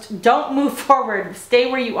reversed. Don't move forward.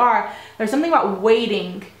 Stay where you are. There's something about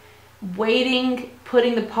waiting,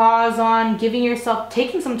 putting the pause on, giving yourself,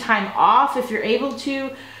 taking some time off if you're able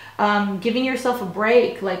to, giving yourself a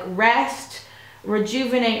break, like rest,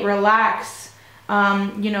 rejuvenate, relax.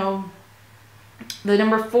 You know, the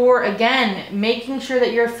number 4, again, making sure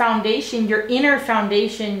that your foundation, your inner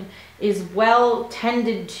foundation, is well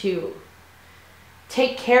tended to.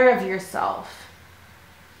 Take care of yourself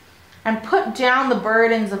and put down the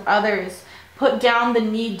burdens of others. Put down the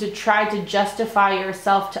need to try to justify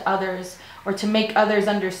yourself to others or to make others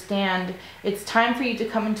understand. It's time for you to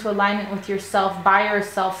come into alignment with yourself, by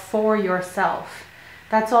yourself, for yourself.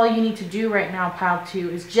 That's all you need to do right now, Pile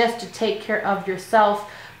 2, is just to take care of yourself.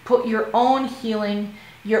 Put your own healing,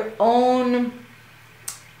 put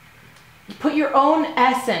your own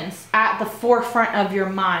essence at the forefront of your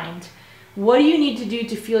mind. What do you need to do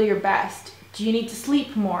to feel your best? Do you need to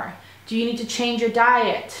sleep more? Do you need to change your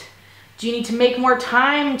diet? Do you need to make more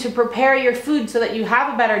time to prepare your food so that you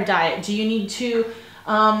have a better diet? Do you need to,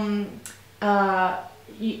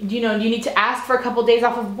 you need to ask for a couple days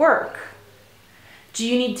off of work? Do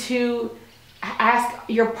you need to ask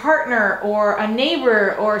your partner or a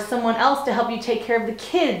neighbor or someone else to help you take care of the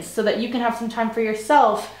kids so that you can have some time for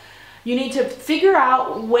yourself? You need to figure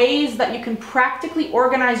out ways that you can practically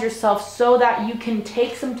organize yourself so that you can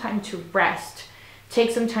take some time to rest, take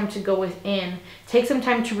some time to go within, take some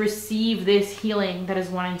time to receive this healing that is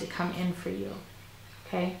wanting to come in for you,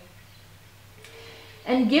 okay?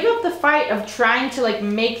 And give up the fight of trying to like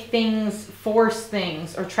make things, force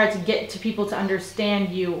things, or try to get to people to understand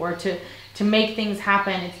you or to make things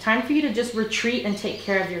happen. It's time for you to just retreat and take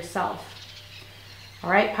care of yourself. All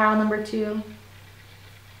right, pile number 2.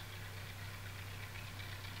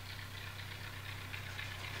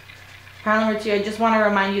 Pile number 2, I just want to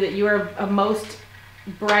remind you that you are a most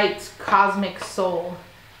bright cosmic soul,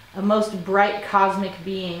 a most bright cosmic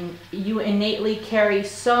being. You innately carry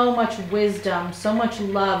so much wisdom, so much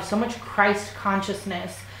love, so much Christ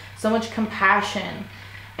consciousness, so much compassion.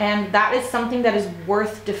 And that is something that is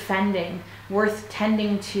worth defending, worth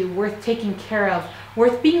tending to, worth taking care of,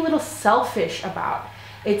 worth being a little selfish about.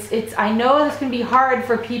 I know this can be hard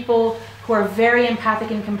for people who are very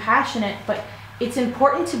empathic and compassionate, but it's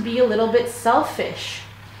important to be a little bit selfish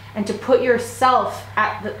and to put yourself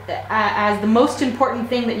as the most important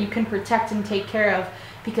thing that you can protect and take care of,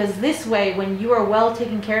 because this way, when you are well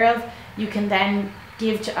taken care of, you can then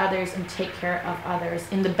give to others and take care of others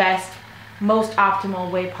in the best, most optimal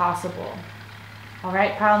way possible. All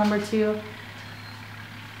right, pile number 2.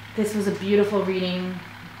 This was a beautiful reading.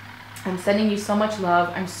 I'm sending you so much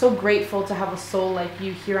love. I'm so grateful to have a soul like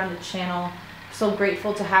you here on the channel. So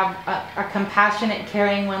grateful to have a compassionate,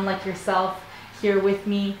 caring one like yourself here with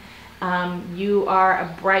me. You are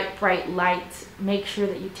a bright, bright light. Make sure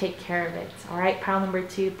that you take care of it. All right, pile number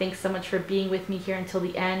 2. Thanks so much for being with me here until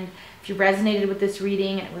the end. If you resonated with this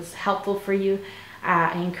reading and it was helpful for you,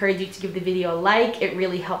 I encourage you to give the video a like. It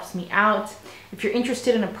really helps me out. If you're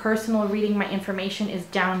interested in a personal reading, my information is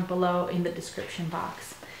down below in the description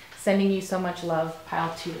box. Sending you so much love,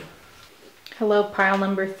 pile 2. Hello, pile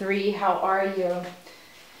number 3. How are you?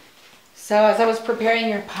 So as I was preparing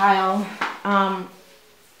your pile,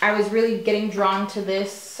 I was really getting drawn to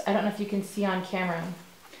this. I don't know if you can see on camera.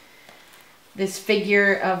 This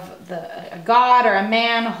figure of a god or a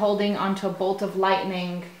man holding onto a bolt of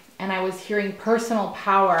lightning, and I was hearing personal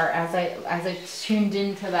power as I tuned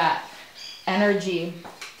into that energy.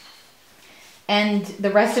 And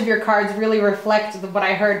the rest of your cards really reflect what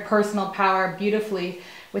I heard, personal power, beautifully.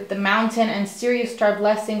 With the mountain and serious star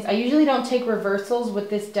blessings. I usually don't take reversals with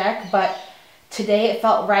this deck, but today it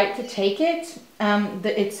felt right to take it.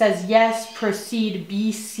 It says, yes, proceed,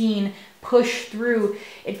 be seen, push through.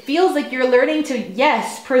 It feels like you're learning to,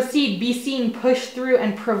 yes, proceed, be seen, push through,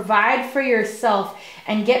 and provide for yourself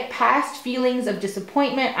and get past feelings of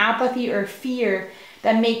disappointment, apathy, or fear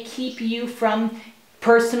that may keep you from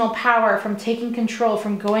personal power, from taking control,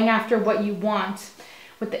 from going after what you want.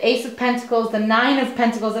 With the Ace of Pentacles, the 9 of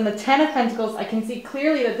Pentacles, and the 10 of Pentacles, I can see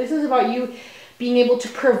clearly that this is about you being able to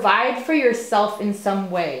provide for yourself in some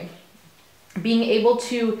way, being able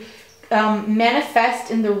to manifest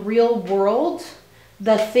in the real world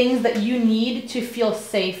the things that you need to feel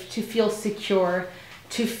safe, to feel secure,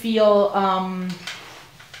 to feel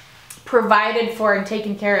provided for and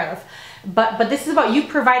taken care of. But this is about you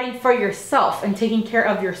providing for yourself and taking care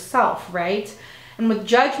of yourself, right? And with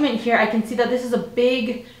Judgment here, I can see that this is a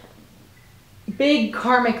big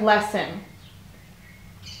karmic lesson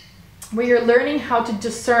where you're learning how to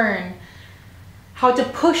discern, how to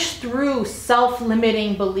push through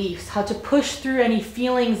self-limiting beliefs, how to push through any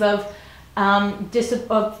feelings of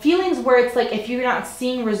feelings where it's like if you're not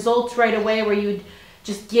seeing results right away, where you'd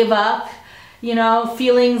just give up, you know,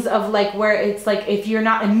 feelings of like where it's like if you're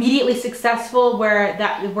not immediately successful,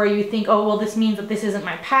 where you think, oh well, this means that this isn't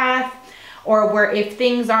my path, or where if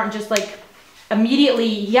things aren't just like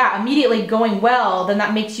immediately going well, then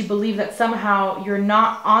that makes you believe that somehow you're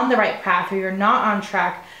not on the right path or you're not on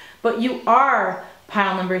track. But you are,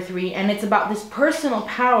 pile number 3, and it's about this personal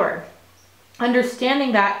power,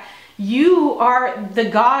 understanding that you are the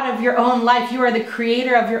God of your own life. You are the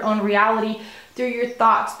creator of your own reality through your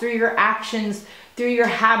thoughts, through your actions, through your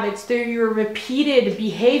habits, through your repeated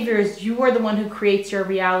behaviors. You are the one who creates your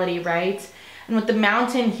reality, right? And with the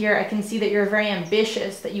Mountain here, I can see that you're very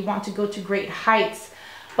ambitious, that you want to go to great heights.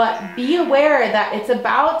 But be aware that it's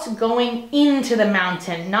about going into the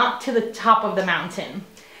mountain, not to the top of the mountain.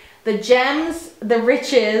 The gems, the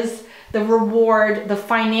riches, the reward, the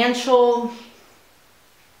financial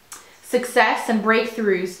success and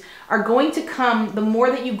breakthroughs are going to come the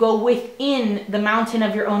more that you go within the mountain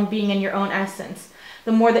of your own being and your own essence.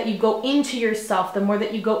 The more that you go into yourself, the more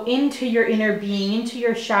that you go into your inner being, into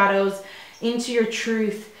your shadows, into your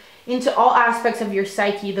truth, into all aspects of your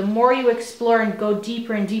psyche, the more you explore and go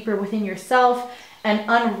deeper and deeper within yourself and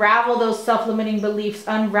unravel those self-limiting beliefs,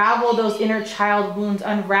 unravel those inner child wounds,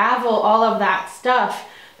 unravel all of that stuff,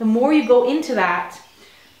 the more you go into that,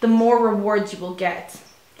 the more rewards you will get.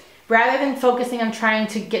 Rather than focusing on trying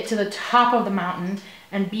to get to the top of the mountain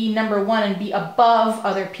and be number 1 and be above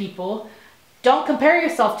other people, don't compare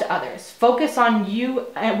yourself to others. Focus on you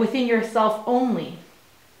within yourself only.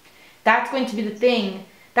 That's going to be the thing.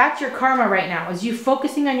 That's your karma right now, is you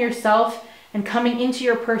focusing on yourself and coming into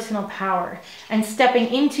your personal power and stepping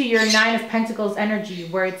into your 9 of Pentacles energy,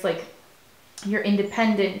 where it's like you're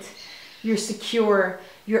independent, you're secure,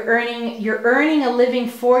 you're earning a living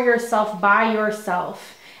for yourself by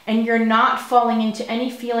yourself, and you're not falling into any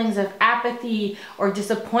feelings of apathy or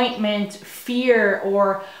disappointment, fear,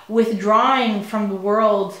 or withdrawing from the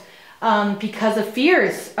world because of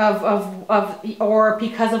fears or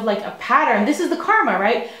because of like a pattern. This is the karma,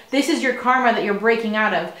 right? This is your karma that you're breaking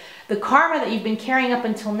out of. The karma that you've been carrying up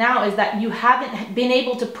until now is that you haven't been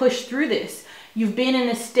able to push through this. You've been in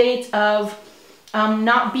a state of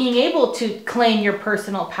not being able to claim your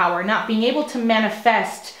personal power, not being able to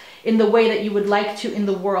manifest in the way that you would like to in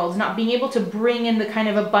the world, not being able to bring in the kind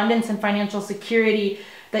of abundance and financial security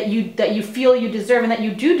that you feel you deserve and that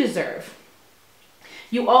you do deserve.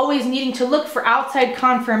 You always needing to look for outside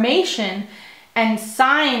confirmation and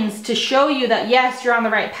signs to show you that yes, you're on the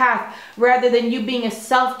right path, rather than you being a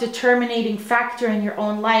self-determining factor in your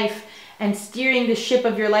own life and steering the ship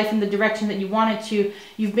of your life in the direction that you wanted to.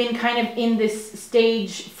 You've been kind of in this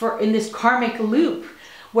stage, in this karmic loop,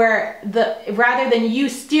 where rather than you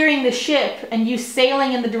steering the ship and you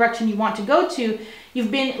sailing in the direction you want to go to,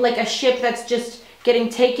 you've been like a ship that's just getting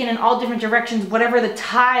taken in all different directions. Whatever the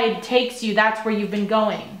tide takes you, that's where you've been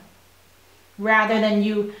going, rather than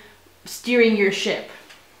you steering your ship.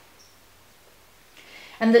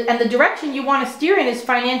 And the direction you want to steer in is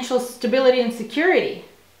financial stability and security,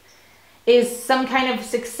 is some kind of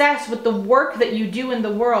success with the work that you do in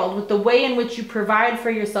the world, with the way in which you provide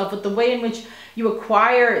for yourself, with the way in which you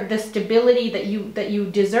acquire the stability that you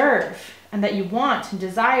deserve and that you want and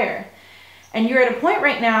desire. And you're at a point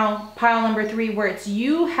right now, pile number 3, where it's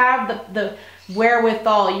you have the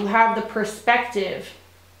wherewithal, you have the perspective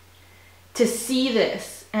to see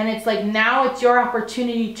this. And it's like now it's your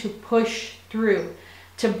opportunity to push through,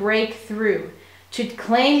 to break through, to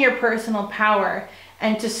claim your personal power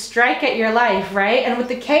and to strike at your life, right? And with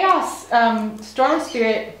the chaos storm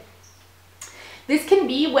spirit, this can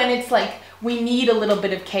be when it's like we need a little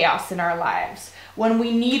bit of chaos in our lives, when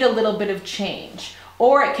we need a little bit of change.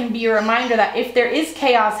 Or it can be a reminder that if there is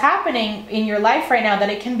chaos happening in your life right now, that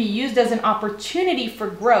it can be used as an opportunity for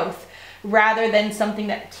growth rather than something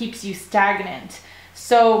that keeps you stagnant.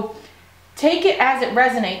 So take it as it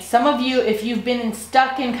resonates. Some of you, if you've been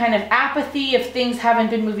stuck in kind of apathy, if things haven't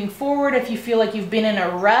been moving forward, if you feel like you've been in a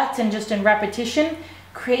rut and just in repetition,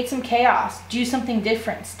 Create some chaos. Do something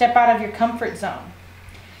different. Step out of your comfort zone.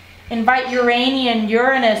 Invite Uranian,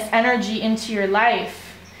 Uranus energy into your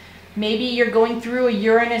life. Maybe you're going through a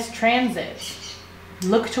Uranus transit.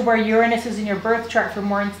 Look to where Uranus is in your birth chart for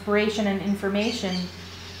more inspiration and information.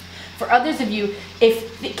 For others of you,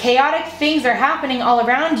 if chaotic things are happening all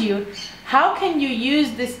around you, how can you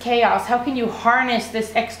use this chaos? How can you harness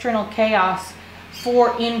this external chaos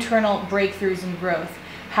for internal breakthroughs and growth?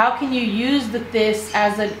 How can you use this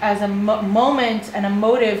as a moment and a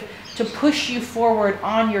motive to push you forward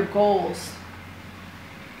on your goals?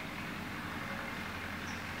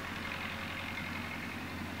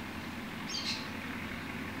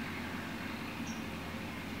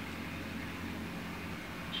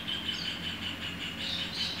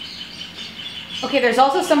 Okay, there's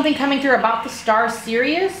also something coming through about the star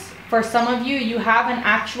Sirius. For some of you, you have an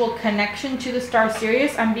actual connection to the star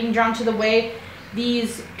Sirius. I'm being drawn to the way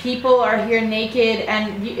these people are here naked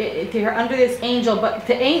and they're under this angel, but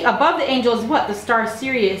above the angel is what? The star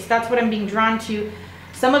Sirius. That's what I'm being drawn to.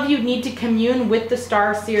 Some of you need to commune with the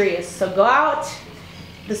star Sirius. So go out.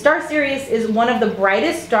 The star Sirius is one of the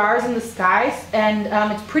brightest stars in the skies, and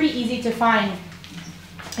it's pretty easy to find.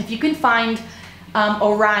 If you can find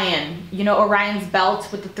Orion, you know, Orion's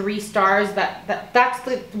belt with the 3 stars, that's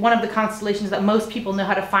one of the constellations that most people know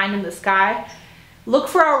how to find in the sky. Look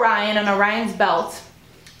for Orion and Orion's belt,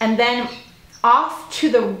 and then off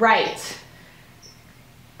to the right,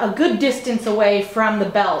 a good distance away from the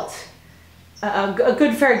belt, a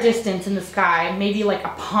good fair distance in the sky, maybe like a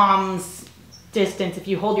palm's distance. If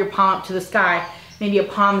you hold your palm up to the sky, maybe a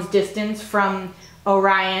palm's distance from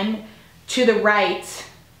Orion, to the right.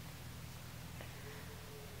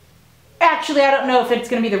 Actually, I don't know if it's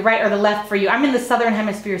going to be the right or the left for you. I'm in the southern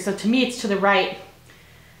hemisphere, so to me it's to the right.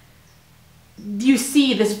 You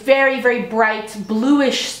see this very, very bright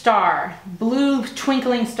bluish star, blue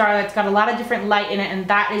twinkling star that's got a lot of different light in it, and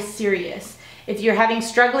that is Sirius. If you're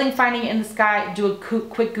struggling finding it in the sky, do a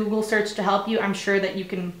quick Google search to help you. I'm sure that you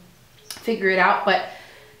can figure it out, but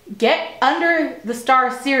get under the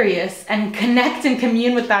star Sirius and connect and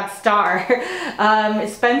commune with that star.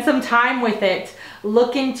 Spend some time with it.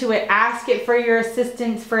 Look into it. Ask it for your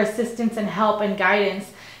assistance and help and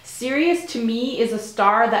guidance. Sirius to me is a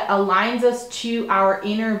star that aligns us to our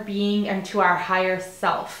inner being and to our higher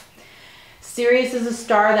self. Sirius is a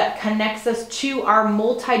star that connects us to our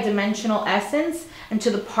multidimensional essence and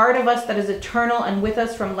to the part of us that is eternal and with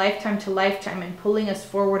us from lifetime to lifetime and pulling us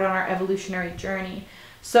forward on our evolutionary journey.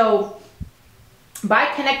 So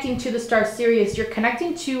by connecting to the star Sirius, you're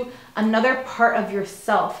connecting to another part of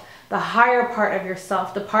yourself, the higher part of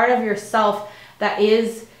yourself, the part of yourself that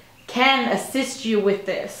can assist you with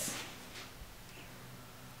this.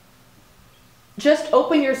 Just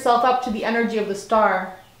open yourself up to the energy of the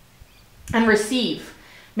star and receive.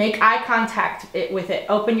 Make eye contact with it.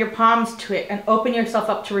 Open your palms to it and open yourself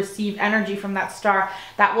up to receive energy from that star.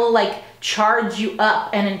 That will like charge you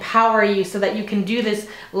up and empower you so that you can do this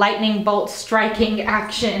lightning bolt striking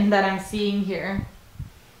action that I'm seeing here.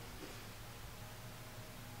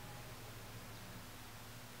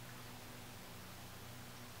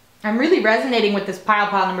 I'm really resonating with this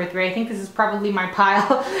pile number 3. I think this is probably my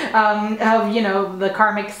pile of, you know, the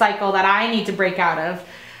karmic cycle that I need to break out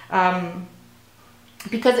of.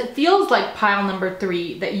 Because it feels like pile number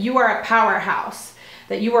 3, that you are a powerhouse,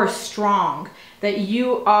 that you are strong, that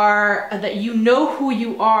you know who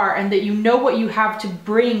you are, and that you know what you have to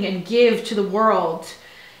bring and give to the world.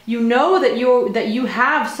 You know that you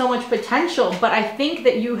have so much potential, but I think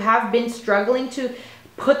that you have been struggling to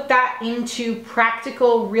put that into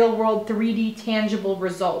practical, real world, 3D tangible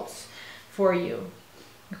results for you,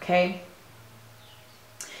 okay?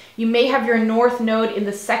 You may have your north node in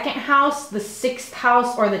the 2nd house, the 6th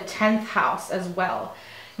house, or the 10th house as well.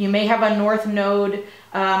 You may have a north node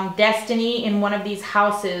destiny in one of these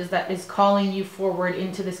houses that is calling you forward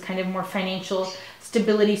into this kind of more financial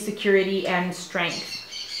stability, security, and strength.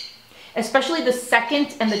 Especially the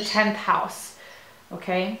 2nd and the 10th house,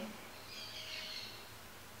 okay?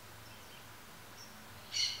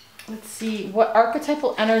 Let's see, what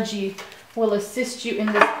archetypal energy will assist you in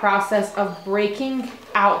this process of breaking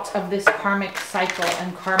out of this karmic cycle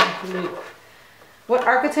and karmic loop? What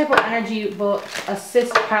archetypal energy will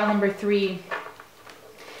assist pile number 3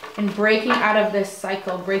 in breaking out of this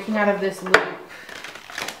cycle, breaking out of this loop?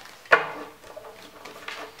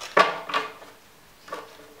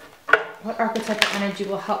 What archetypal energy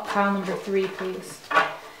will help pile number 3, please?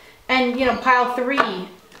 And, you know, pile 3,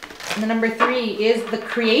 the number 3 is the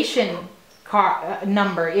creation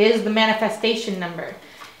number, is the manifestation number,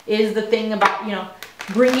 is the thing about, you know,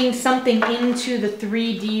 bringing something into the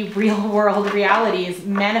 3D real world reality, is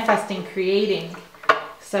manifesting, creating.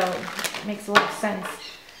 So it makes a lot of sense.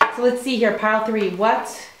 So let's see here, pile 3.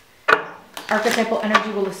 What archetypal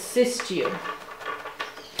energy will assist you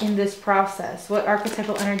in this process? What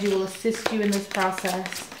archetypal energy will assist you in this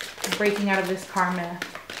process of breaking out of this karma?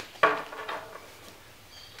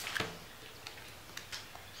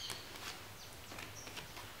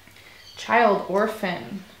 Child,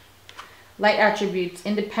 orphan. Light attributes: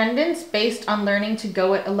 independence based on learning to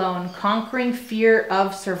go it alone, conquering fear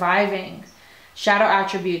of surviving. Shadow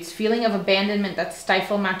attributes: feeling of abandonment that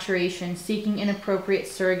stifle maturation, seeking inappropriate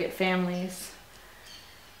surrogate families.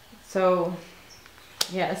 So,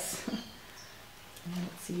 yes.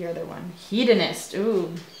 Let's see your other one. Hedonist.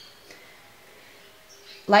 Ooh.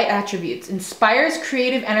 Light attributes: inspires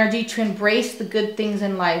creative energy to embrace the good things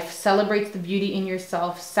in life, celebrates the beauty in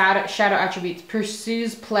yourself. Shadow attributes: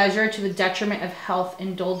 pursues pleasure to the detriment of health,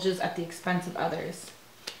 indulges at the expense of others.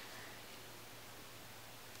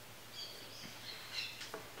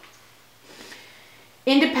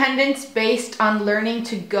 Independence based on learning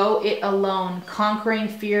to go it alone, conquering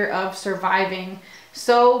fear of surviving.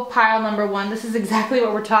 So pile number 1, this is exactly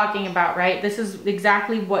what we're talking about, right? This is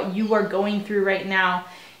exactly what you are going through right now,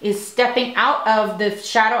 is stepping out of the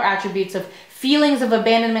shadow attributes of feelings of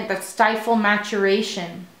abandonment that stifle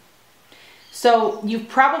maturation. So you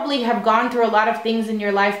probably have gone through a lot of things in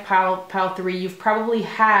your life, pile 3. You've probably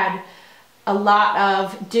had a lot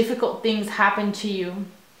of difficult things happen to you.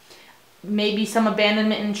 Maybe some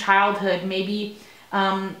abandonment in childhood, maybe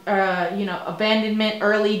you know, abandonment,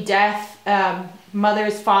 early death,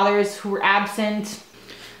 mothers, fathers who were absent.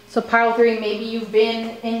 So pile 3, maybe you've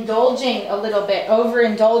been indulging a little bit,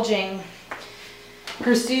 overindulging.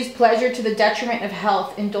 Pursues pleasure to the detriment of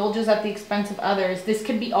health, indulges at the expense of others. This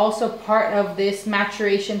could be also part of this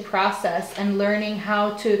maturation process, and learning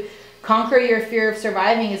how to conquer your fear of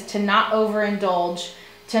surviving is to not overindulge,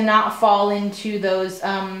 to not fall into those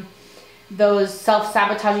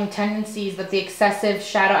self-sabotaging tendencies that the excessive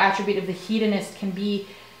shadow attribute of the hedonist can be.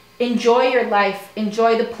 Enjoy your life,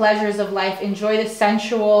 enjoy the pleasures of life, enjoy the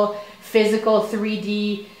sensual, physical,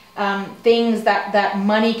 3D things that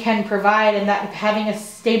money can provide, and that having a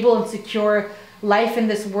stable and secure life in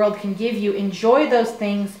this world can give you. Enjoy those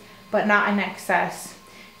things, but not in excess.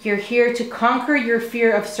 You're here to conquer your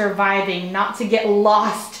fear of surviving, not to get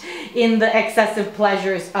lost in the excessive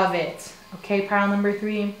pleasures of it. Okay, pile number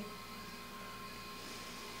 3.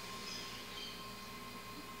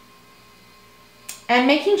 And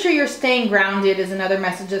making sure you're staying grounded is another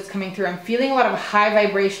message that's coming through. I'm feeling a lot of high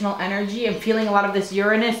vibrational energy. I'm feeling a lot of this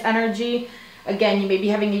Uranus energy. Again, you may be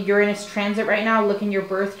having a Uranus transit right now. Look in your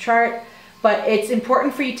birth chart. But it's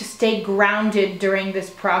important for you to stay grounded during this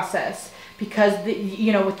process, because,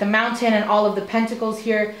 you know, with the mountain and all of the pentacles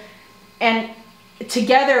here, and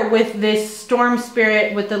together with this storm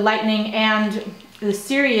spirit, with the lightning and the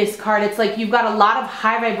Sirius card, it's like you've got a lot of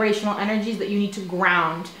high vibrational energies that you need to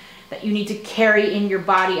ground, that you need to carry in your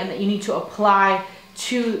body, and that you need to apply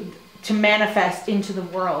to manifest into the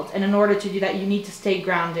world. And in order to do that, you need to stay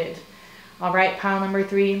grounded. All right, pile number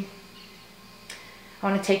 3. I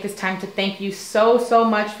want to take this time to thank you so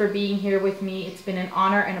much for being here with me. It's been an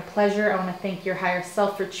honor and a pleasure. I want to thank your higher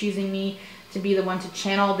self for choosing me to be the one to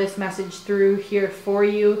channel this message through here for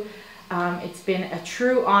you. It's been a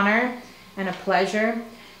true honor and a pleasure.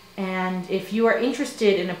 And if you are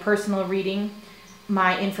interested in a personal reading,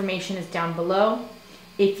 my information is down below.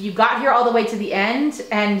 If you got here all the way to the end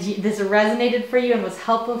and this resonated for you and was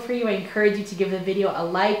helpful for you, I encourage you to give the video a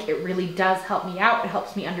like. It really does help me out. It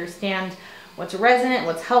helps me understand what's resonant,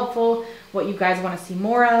 what's helpful, what you guys want to see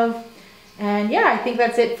more of. And yeah, I think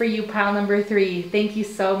that's it for you, pile number 3. Thank you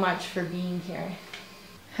so much for being here.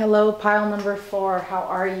 Hello, pile number 4. How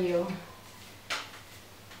are you?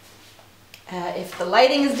 If the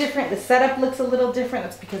lighting is different, the setup looks a little different,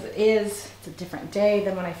 that's because it is. It's a different day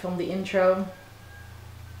than when I filmed the intro.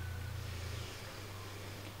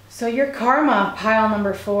 So your karma, pile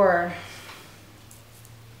number 4.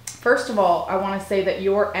 First of all, I want to say that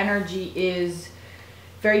your energy is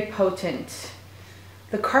very potent.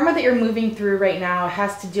 The karma that you're moving through right now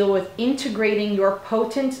has to deal with integrating your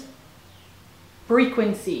potent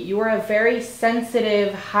frequency. You are a very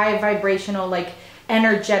sensitive, high vibrational, like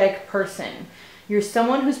energetic person. You're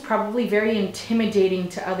someone who's probably very intimidating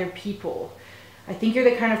to other people. I think you're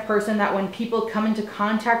the kind of person that when people come into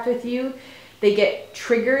contact with you, they get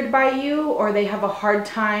triggered by you, or they have a hard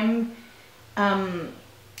time.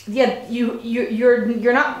 Yeah,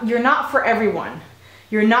 you're not for everyone.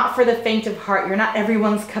 You're not for the faint of heart. You're not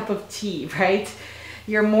everyone's cup of tea, right?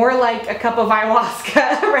 You're more like a cup of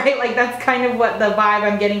ayahuasca, right? Like that's kind of what the vibe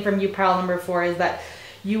I'm getting from you, pile number 4, is that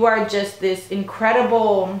you are just this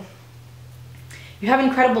incredible, you have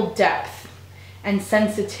incredible depth and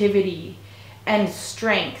sensitivity and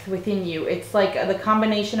strength within you. It's like the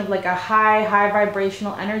combination of like a high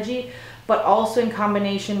vibrational energy, but also in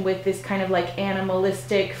combination with this kind of like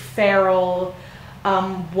animalistic, feral,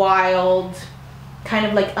 wild, kind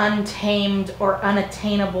of like untamed or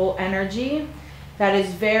unattainable energy that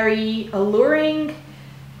is very alluring,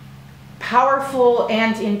 powerful,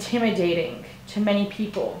 and intimidating to many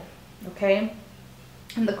people, okay?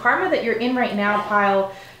 And the karma that you're in right now,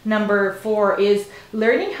 pile number 4, is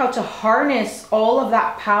learning how to harness all of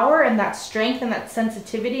that power and that strength and that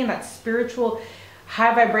sensitivity and that spiritual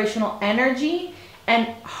high vibrational energy, and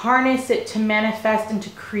harness it to manifest and to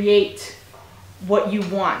create what you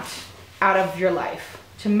want out of your life,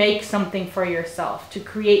 to make something for yourself, to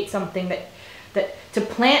create something that to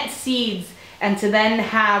plant seeds and to then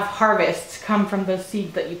have harvests come from those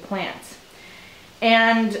seeds that you plant.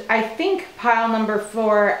 And I think, pile number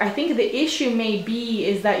 4, I think the issue may be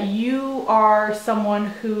is that you are someone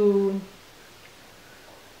who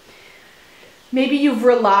maybe you've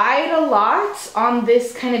relied a lot on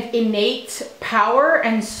this kind of innate power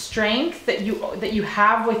and strength that you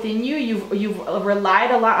have within you. You've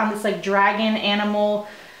relied a lot on this like dragon animal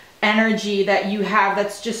energy that you have,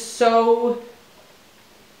 that's just so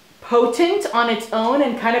potent on its own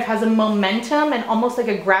and kind of has a momentum and almost like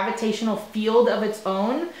a gravitational field of its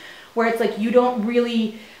own, where it's like you don't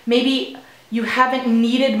really, maybe you haven't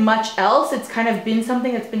needed much else. It's kind of been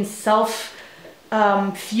something that's been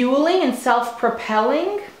fueling and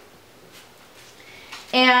self-propelling,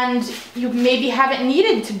 and you maybe haven't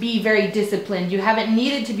needed to be very disciplined, you haven't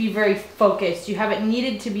needed to be very focused, you haven't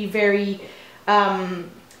needed to be very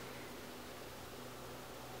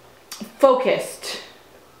focused.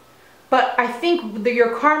 But I think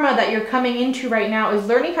your karma that you're coming into right now is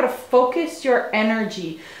learning how to focus your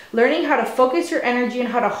energy, learning how to focus your energy and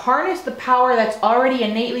how to harness the power that's already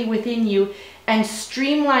innately within you and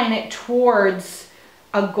streamline it towards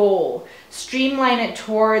a goal, streamline it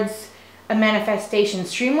towards a manifestation,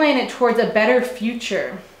 streamline it towards a better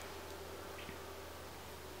future.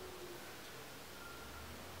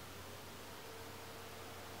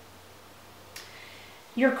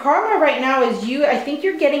 Your karma right now is I think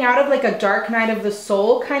you're getting out of like a dark night of the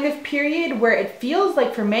soul kind of period, where it feels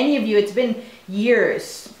like for many of you it's been years,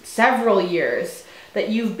 several years, that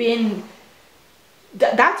you've been,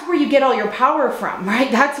 that's where you get all your power from,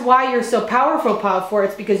 right? That's why you're so powerful, pile 4.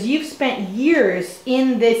 It's because you've spent years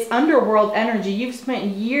in this underworld energy. You've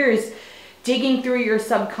spent years digging through your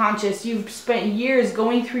subconscious. You've spent years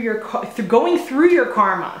going through your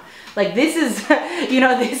karma. Like this is,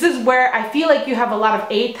 this is where I feel like you have a lot of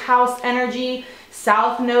 8th house energy,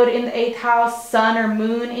 south node in the 8th house, sun or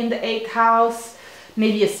moon in the 8th house,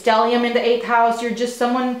 maybe a stellium in the 8th house. You're just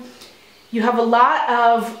someone, you have a lot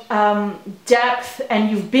of depth, and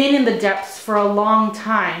you've been in the depths for a long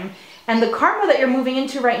time. And the karma that you're moving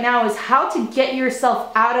into right now is how to get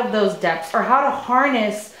yourself out of those depths, or how to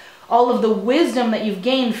harness all of the wisdom that you've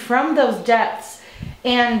gained from those depths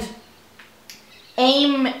and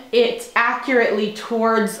aim it accurately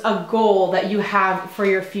towards a goal that you have for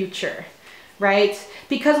your future, right?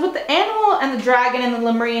 Because with the animal and the dragon and the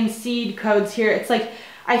Lemurian seed codes here, it's like,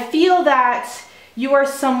 I feel that you are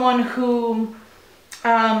someone who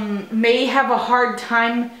may have a hard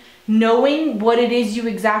time knowing what it is you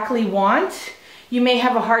exactly want. You may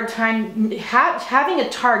have a hard time having a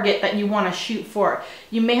target that you want to shoot for.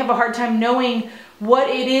 You may have a hard time knowing what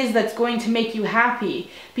it is that's going to make you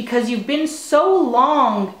happy, because you've been so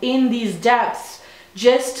long in these depths,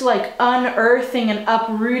 just like unearthing and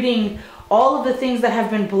uprooting all of the things that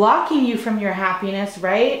have been blocking you from your happiness,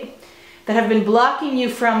 right? That have been blocking you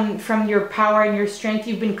from your power and your strength.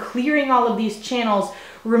 You've been clearing all of these channels,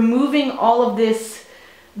 removing all of this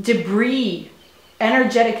debris,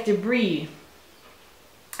 energetic debris.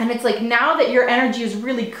 And it's like, now that your energy is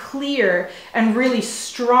really clear and really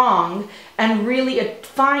strong and really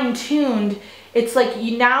fine-tuned, it's like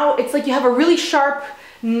you have a really sharp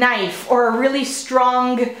knife or a really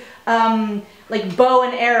strong like bow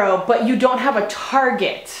and arrow, but you don't have a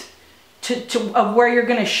target of where you're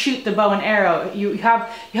gonna shoot the bow and arrow. You have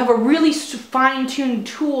a really fine-tuned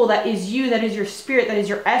tool that is you, that is your spirit, that is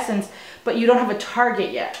your essence, but you don't have a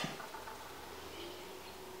target yet.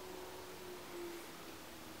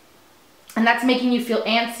 And that's making you feel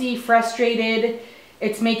antsy, frustrated.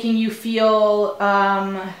 It's making you feel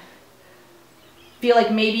like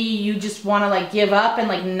maybe you just want to like give up and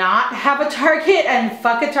like not have a target and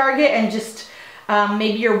fuck a target and just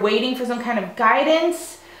Maybe you're waiting for some kind of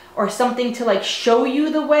guidance or something to like show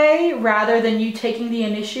you the way, rather than you taking the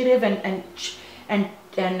initiative and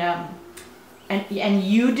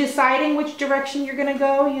you deciding which direction you're gonna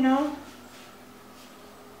go, you know?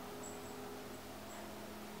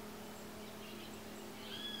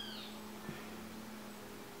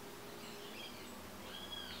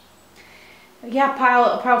 Yeah,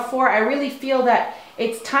 pile 4, I really feel that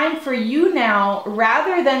it's time for you now,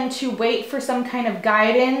 rather than to wait for some kind of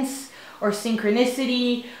guidance or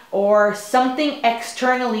synchronicity or something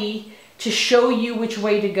externally to show you which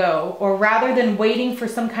way to go, or rather than waiting for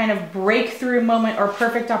some kind of breakthrough moment or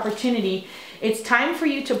perfect opportunity, it's time for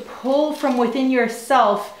you to pull from within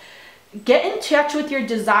yourself. Get in touch with your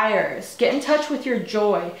desires. Get in touch with your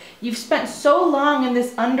joy. You've spent so long in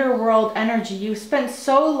this underworld energy. You've spent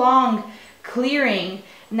so long clearing.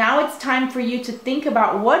 Now it's time for you to think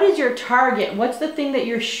about, what is your target? What's the thing that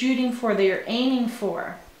you're shooting for, that you're aiming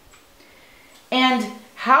for? And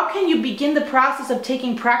how can you begin the process of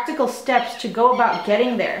taking practical steps to go about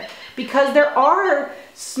getting there? Because there are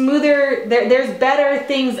there's better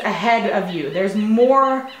things ahead of you. There's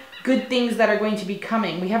more good things that are going to be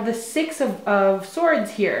coming. We have the 6 of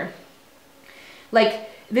Swords here. Like,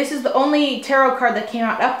 this is the only tarot card that came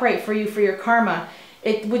out upright for you for your karma.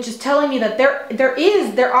 Which is telling me that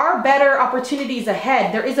there are better opportunities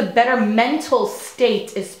ahead. There is a better mental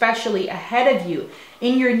state, especially ahead of you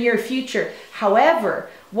in your near future. However,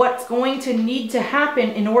 what's going to need to happen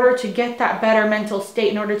in order to get that better mental state,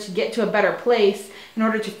 in order to get to a better place, in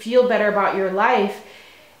order to feel better about your life,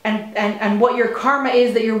 and what your karma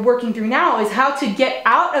is that you're working through now, is how to get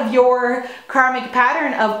out of your karmic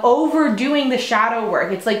pattern of overdoing the shadow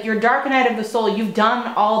work. It's like your dark night of the soul. You've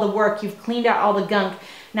done all the work. You've cleaned out all the gunk.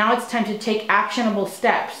 Now it's time to take actionable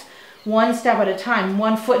steps, one step at a time,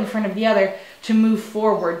 one foot in front of the other, to move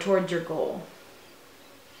forward towards your goal.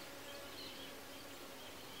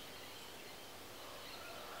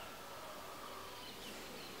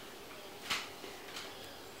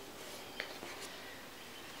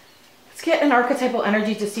 Get an archetypal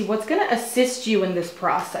energy to see what's going to assist you in this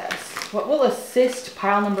process. What will assist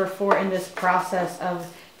pile number 4 in this process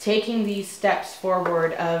of taking these steps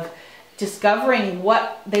forward, of discovering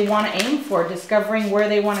what they want to aim for, discovering where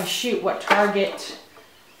they want to shoot, what target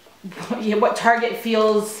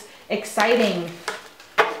feels exciting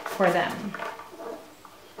for them.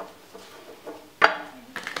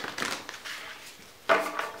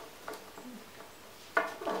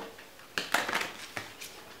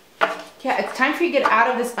 Yeah, it's time for you to get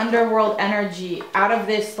out of this underworld energy, out of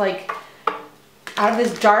this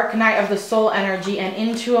dark night of the soul energy, and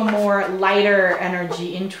into a more lighter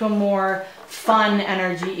energy, into a more fun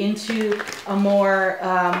energy, into a more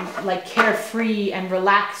like carefree and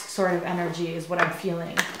relaxed sort of energy is what I'm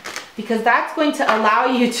feeling. Because that's going to allow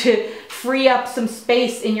you to free up some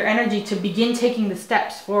space in your energy to begin taking the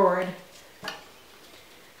steps forward.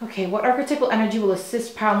 Okay, what archetypal energy will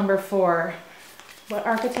assist pile number 4? What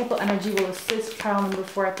archetypal energy will assist pile number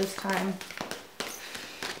 4 at this time?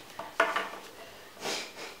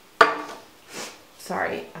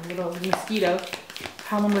 Sorry, a little mosquito.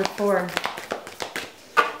 Pile number 4.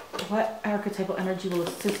 What archetypal energy will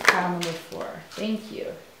assist pile number 4? Thank you.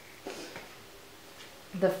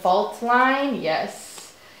 The fault line,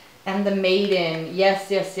 yes. And the maiden, yes,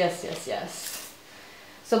 yes, yes, yes, yes.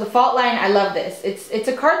 So the fault line, I love this. It's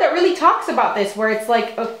a card that really talks about this, where it's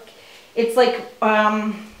like,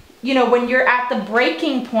 you know, when you're at the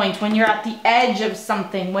breaking point, when you're at the edge of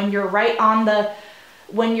something, when you're right on the,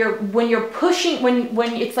 when you're pushing, when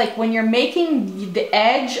it's like when you're making the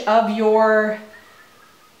edge of your,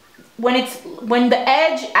 when the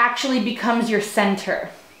edge actually becomes your center,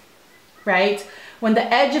 right? When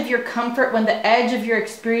the edge of your comfort, when the edge of your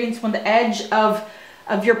experience, when the edge of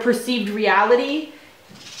your perceived reality,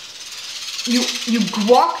 you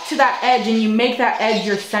walk to that edge and you make that edge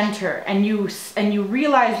your center, and you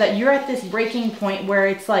realize that you're at this breaking point where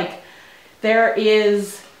it's like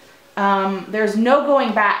there's no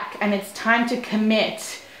going back, and it's time to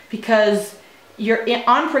commit, because you're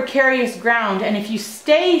on precarious ground, and if you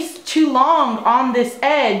stay too long on this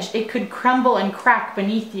edge, it could crumble and crack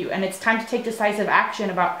beneath you, and it's time to take decisive action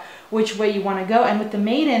about which way you want to go. And with the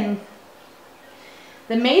maiden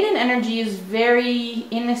energy is very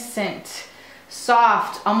innocent,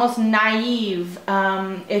 soft, almost naive.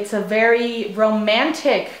 It's a very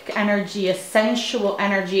romantic energy, a sensual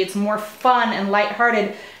energy. It's more fun and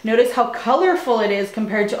lighthearted. Notice how colorful it is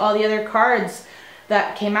compared to all the other cards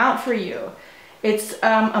that came out for you. It's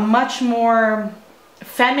a much more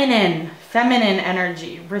feminine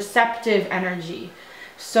energy, receptive energy.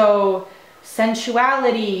 So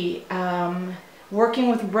sensuality, working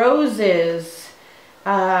with roses,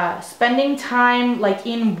 spending time like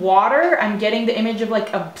in water. I'm getting the image of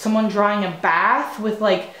like someone drawing a bath with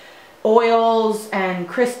like oils and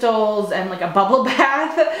crystals and like a bubble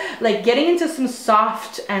bath, like getting into some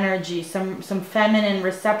soft energy, some feminine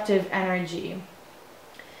receptive energy.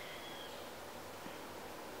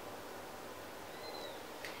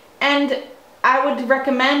 And I would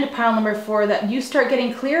recommend, pile number 4, that you start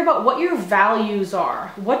getting clear about what your values are.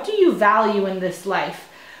 What do you value in this life?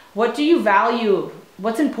 What do you value?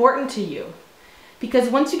 What's important to you? Because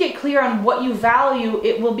once you get clear on what you value,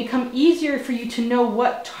 it will become easier for you to know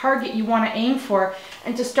what target you want to aim for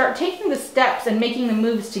and to start taking the steps and making the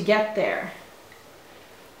moves to get there.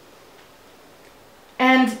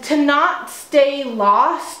 And to not stay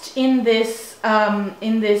lost in this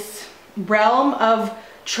realm of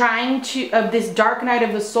this dark night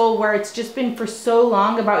of the soul, where it's just been for so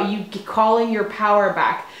long about you calling your power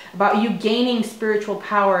back, about you gaining spiritual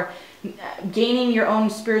power, gaining your own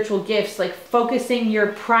spiritual gifts, like focusing your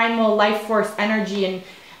primal life force energy.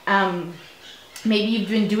 And maybe you've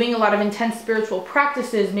been doing a lot of intense spiritual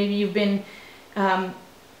practices. Maybe you've been,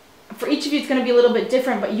 for each of you it's going to be a little bit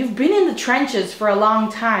different, but you've been in the trenches for a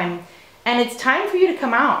long time, and it's time for you to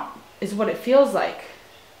come out, is what it feels like.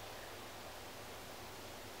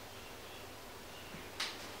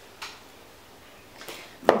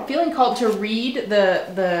 I'm feeling called to read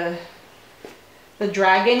the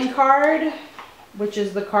dragon card, which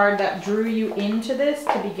is the card that drew you into this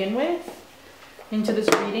to begin with, into this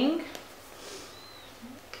reading.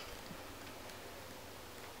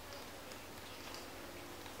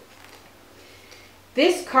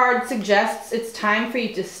 This card suggests it's time for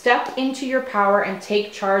you to step into your power and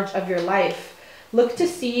take charge of your life. Look to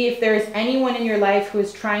see if there is anyone in your life who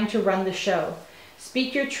is trying to run the show.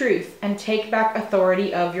 Speak your truth and take back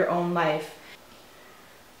authority of your own life.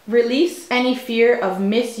 Release any fear of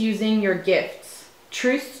misusing your gifts.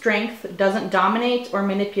 Truth strength doesn't dominate or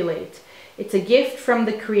manipulate. It's a gift from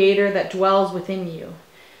the Creator that dwells within you.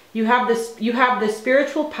 You have the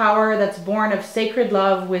spiritual power that's born of sacred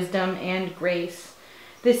love, wisdom, and grace.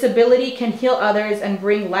 This ability can heal others and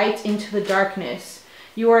bring light into the darkness.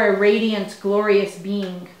 You are a radiant, glorious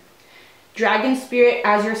being. Dragon Spirit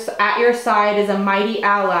at your side is a mighty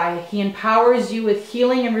ally. He empowers you with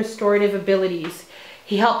healing and restorative abilities.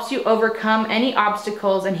 He helps you overcome any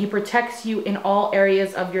obstacles, and he protects you in all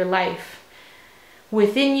areas of your life.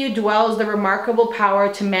 Within you dwells the remarkable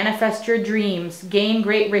power to manifest your dreams, gain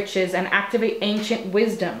great riches, and activate ancient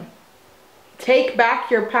wisdom. Take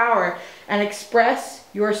back your power and express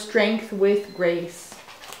your strength with grace.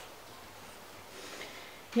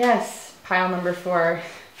 Yes, pile number 4.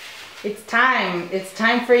 It's time. It's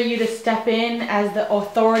time for you to step in as the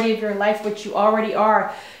authority of your life, which you already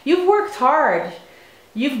are. You've worked hard.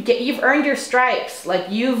 You've earned your stripes. Like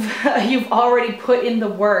you've already put in the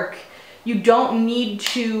work. You don't need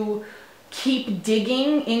to keep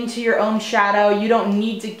digging into your own shadow. You don't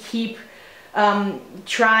need to keep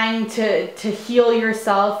trying to heal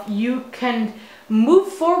yourself. You can move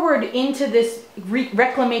forward into this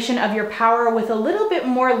reclamation of your power with a little bit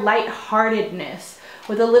more lightheartedness,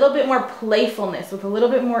 with a little bit more playfulness, with a little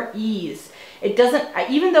bit more ease. It doesn't,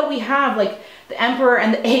 even though we have like the Emperor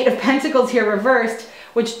and the 8 of Pentacles here reversed,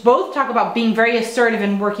 which both talk about being very assertive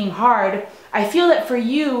and working hard, I feel that for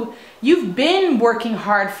you, you've been working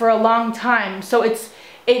hard for a long time. So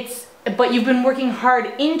but you've been working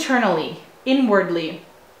hard internally, inwardly.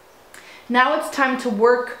 Now it's time to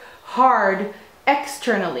work hard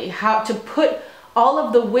externally, how to put all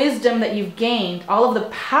of the wisdom that you've gained, all of the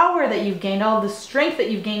power that you've gained, all of the strength that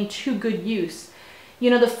you've gained to good use. You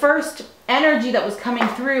know, the first energy that was coming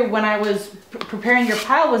through when I was preparing your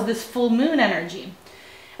pile was this full moon energy.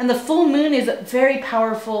 And the full moon is a very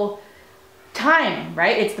powerful time,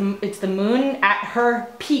 right? It's the moon at her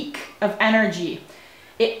peak of energy.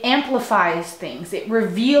 It amplifies things, it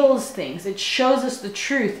reveals things, it shows us the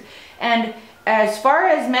truth. And as far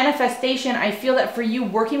as manifestation, I feel that for you,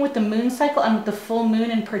 working with the moon cycle and with the full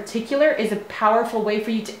moon in particular is a powerful way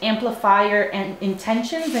for you to amplify your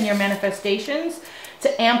intentions and your manifestations,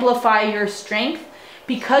 to amplify your strength,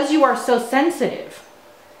 because you are so sensitive.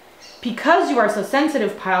 Because you are so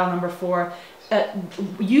sensitive, pile number 4,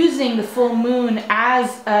 using the full moon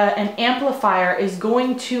as an amplifier is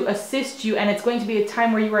going to assist you, and it's going to be a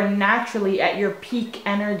time where you are naturally at your peak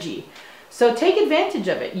energy. So take advantage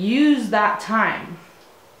of it. Use that time.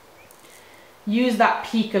 Use that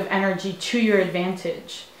peak of energy to your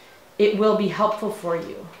advantage. It will be helpful for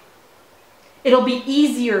you. It'll be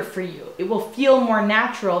easier for you. It will feel more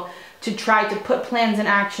natural to try to put plans and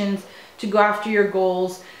actions, to go after your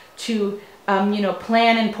goals, to you know,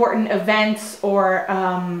 plan important events or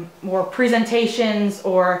presentations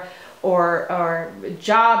or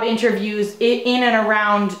job interviews in and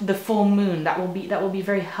around the full moon. That will be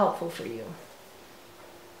very helpful for you.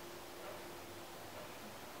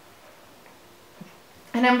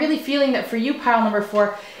 And I'm really feeling that for you, pile number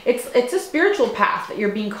 4, it's a spiritual path that you're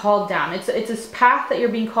being called down. It's a path that you're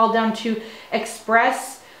being called down to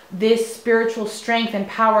express this spiritual strength and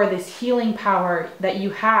power, this healing power that you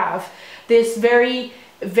have, this very,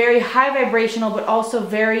 very high vibrational, but also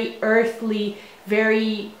very earthly,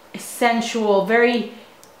 very sensual, very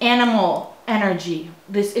animal energy.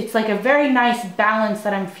 It's like a very nice balance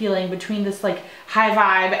that I'm feeling between this like high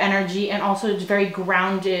vibe energy and also just very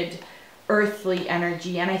grounded earthly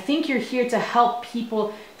energy. And I think you're here to help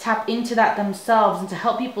people tap into that themselves and to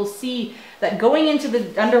help people see that going into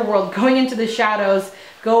the underworld, going into the shadows,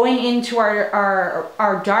 going into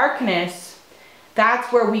our darkness,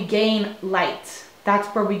 that's where we gain light. That's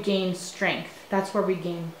where we gain strength. That's where we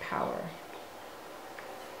gain power.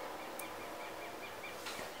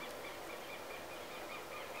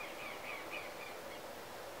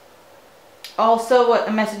 Also, what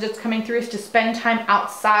a message that's coming through is to spend time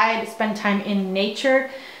outside, spend time in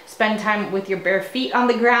nature, spend time with your bare feet on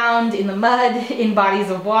the ground, in the mud, in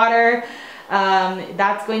bodies of water.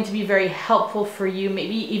 That's going to be very helpful for you.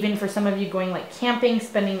 Maybe even for some of you going like camping,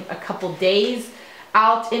 spending a couple days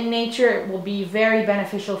out in nature will be very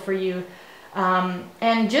beneficial for you.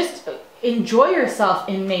 And just enjoy yourself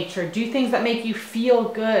in nature. Do things that make you feel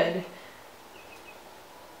good.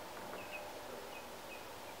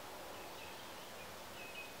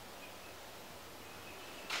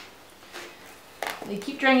 They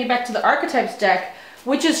keep drawing me back to the archetypes deck,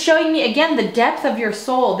 which is showing me again the depth of your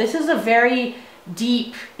soul. This is a very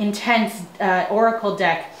deep, intense oracle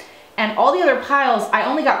deck. And all the other piles, I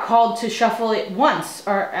only got called to shuffle it once.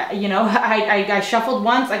 Or, you know, I shuffled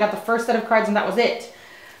once, I got the first set of cards and that was it.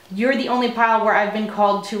 You're the only pile where I've been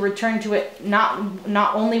called to return to it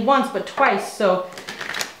not only once, but twice. So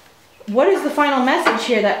what is the final message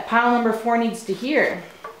here that pile number 4 needs to hear?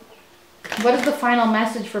 What is the final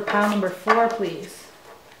message for pile number 4, please?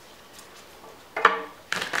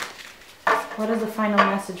 What is the final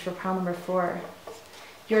message for pile number 4?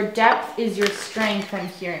 Your depth is your strength, I'm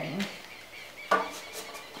hearing.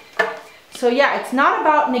 So yeah, it's not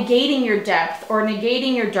about negating your depth or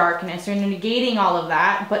negating your darkness or negating all of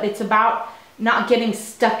that, but it's about not getting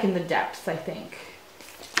stuck in the depths, I think.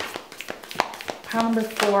 Pile number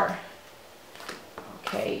 4.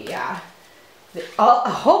 Okay, yeah. A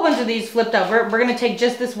whole bunch of these flipped up. We're going to take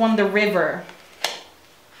just this one, the river.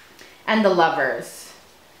 And the lovers.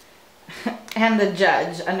 And the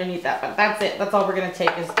judge underneath that. But that's it. That's all we're going to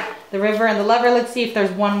take is the river and the lover. Let's see if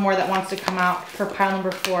there's one more that wants to come out for pile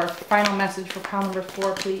number 4. Final message for pile number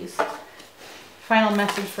 4, please. Final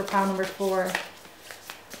message for pile number 4.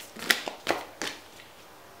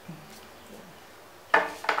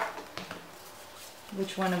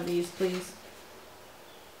 Which one of these, please?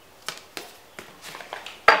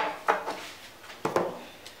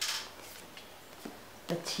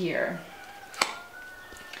 The tear.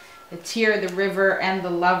 The tear, the river, and the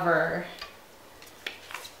lover.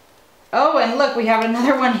 Oh, and look, we have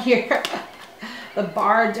another one here. The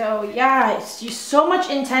bardo. Yeah, it's just so much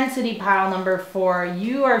intensity, pile number 4.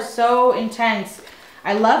 You are so intense.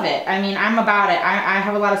 I love it. I mean, I'm about it. I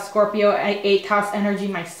have a lot of Scorpio 8th house energy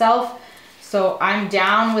myself. So I'm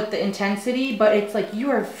down with the intensity, but it's like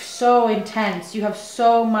you are so intense. You have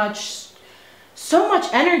so much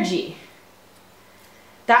energy.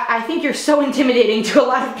 That I think you're so intimidating to a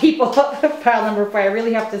lot of people, pile number 4, I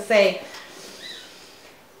really have to say.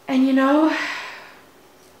 And you know,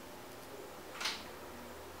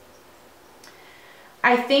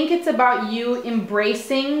 I think it's about you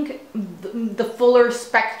embracing the fuller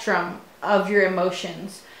spectrum of your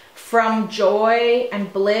emotions, from joy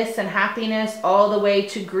and bliss and happiness all the way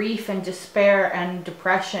to grief and despair and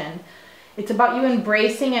depression. It's about you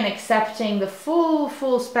embracing and accepting the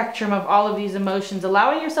full spectrum of all of these emotions,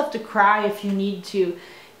 allowing yourself to cry if you need to,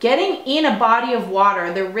 getting in a body of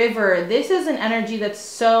water, the river. This is an energy that's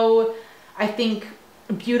so, I think,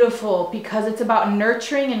 beautiful because it's about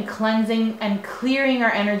nurturing and cleansing and clearing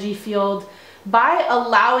our energy field by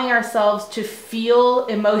allowing ourselves to feel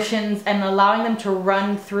emotions and allowing them to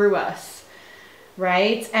run through us,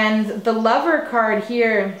 right? And the lover card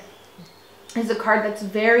here is a card that's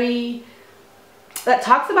that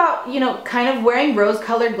talks about, you know, kind of wearing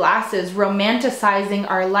rose-colored glasses, romanticizing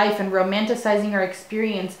our life and romanticizing our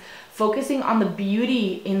experience, focusing on the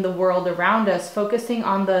beauty in the world around us, focusing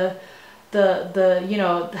on the you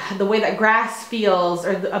know, the way that grass feels,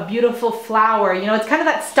 or a beautiful flower. You know, it's kind of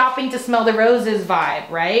that stopping to smell the roses vibe,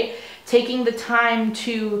 right? Taking the time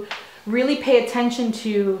to really pay attention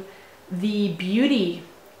to the beauty,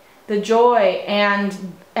 the joy, and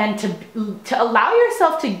to allow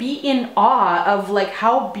yourself to be in awe of like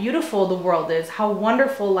how beautiful the world is, how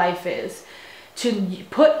wonderful life is. To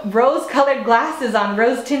put rose-colored glasses on,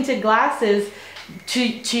 rose-tinted glasses,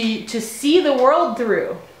 to see the world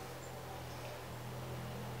through.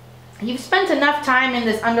 You've spent enough time in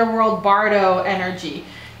this underworld bardo energy.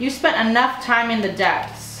 You've spent enough time in the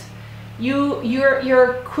depths.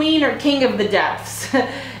 You're queen or king of the depths.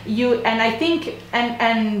 I think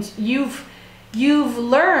you've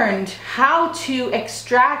learned how to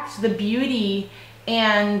extract the beauty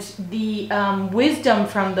and the wisdom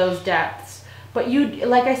from those depths. But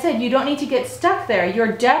like I said, you don't need to get stuck there.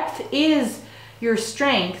 Your depth is your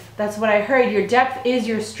strength. That's what I heard. Your depth is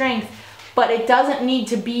your strength, but it doesn't need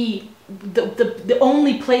to be the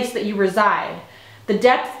only place that you reside. The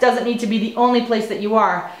depth doesn't need to be the only place that you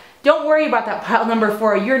are. Don't worry about that pile number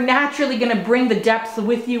 4. You're naturally going to bring the depth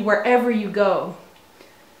with you wherever you go.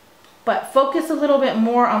 But focus a little bit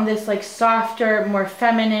more on this like softer, more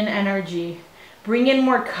feminine energy. Bring in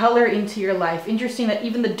more color into your life. Interesting that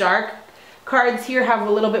even the dark cards here have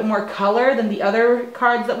a little bit more color than the other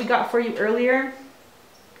cards that we got for you earlier.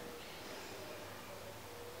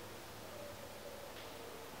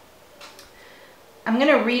 I'm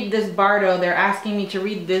going to read this bardo. They're asking me to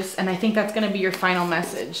read this, and I think that's going to be your final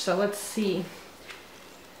message. So let's see.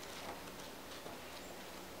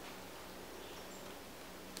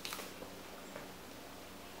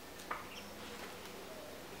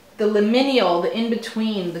 The liminal, the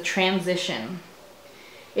in-between, the transition.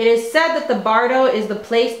 It is said that the bardo is the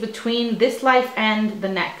place between this life and the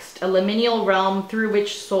next, a liminal realm through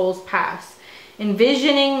which souls pass.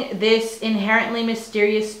 Envisioning this inherently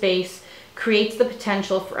mysterious space creates the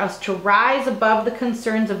potential for us to rise above the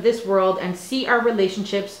concerns of this world and see our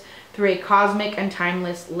relationships through a cosmic and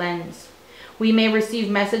timeless lens. We may receive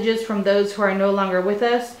messages from those who are no longer with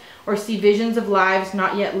us, or see visions of lives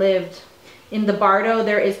not yet lived. In the bardo,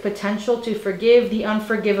 there is potential to forgive the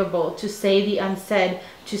unforgivable, to say the unsaid,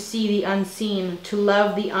 to see the unseen, to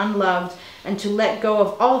love the unloved, and to let go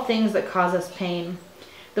of all things that cause us pain.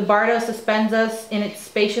 The bardo suspends us in its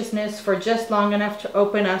spaciousness for just long enough to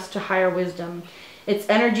open us to higher wisdom. Its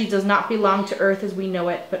energy does not belong to earth as we know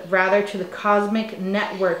it, but rather to the cosmic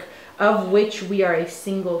network of which we are a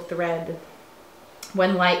single thread.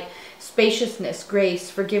 When light, spaciousness, grace,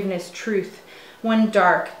 forgiveness, truth. When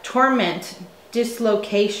dark, torment,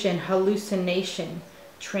 dislocation, hallucination,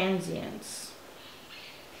 transience.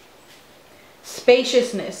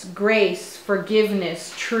 Spaciousness, grace,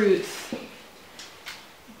 forgiveness, truth.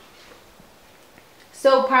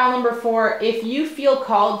 So pile number 4, if you feel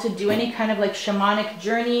called to do any kind of like shamanic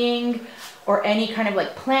journeying or any kind of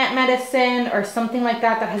like plant medicine or something like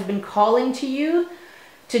that that has been calling to you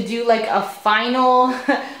to do like a final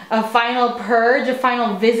purge, a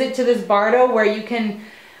final visit to this bardo where you can,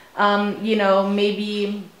 you know,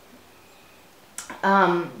 maybe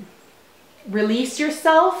release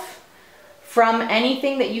yourself from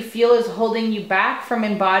anything that you feel is holding you back from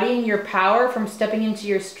embodying your power, from stepping into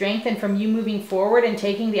your strength, and from you moving forward and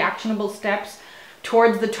taking the actionable steps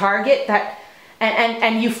towards the target that,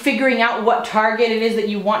 and you figuring out what target it is that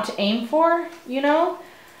you want to aim for, you know?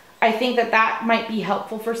 I think that that might be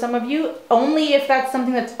helpful for some of you, only if that's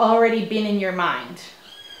something that's already been in your mind.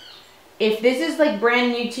 If this is like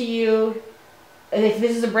brand new to you, if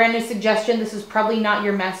this is a brand new suggestion, this is probably not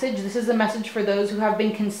your message. This is a message for those who have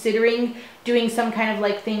been considering doing some kind of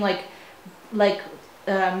like thing like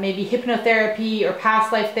maybe hypnotherapy or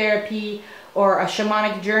past life therapy or a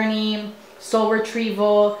shamanic journey, soul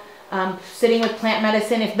retrieval, sitting with plant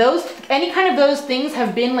medicine. If those, any kind of those things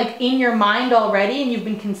have been like in your mind already and you've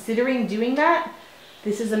been considering doing that,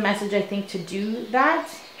 this is a message I think to do that.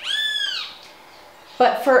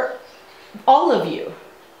 But for all of you,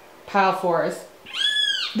 pile 4s,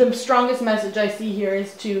 the strongest message I see here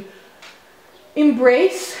is to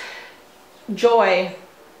embrace joy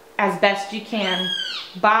as best you can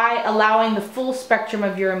by allowing the full spectrum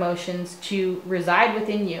of your emotions to reside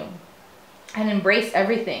within you and embrace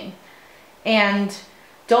everything. And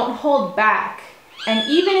don't hold back. And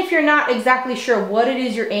even if you're not exactly sure what it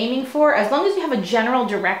is you're aiming for, as long as you have a general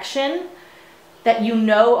direction that you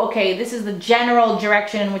know, okay, this is the general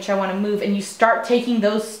direction in which I want to move, and you start taking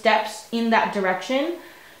those steps in that direction,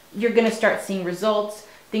 you're going to start seeing results.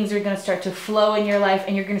 Things are going to start to flow in your life,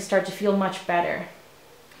 and you're going to start to feel much better.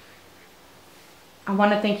 I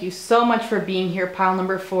want to thank you so much for being here, pile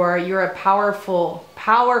number 4. You're a powerful,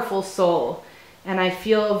 powerful soul. And I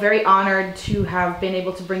feel very honored to have been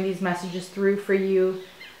able to bring these messages through for you.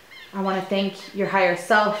 I want to thank your higher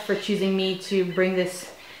self for choosing me to bring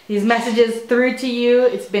these messages through to you.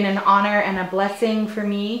 It's been an honor and a blessing for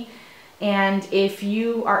me. And if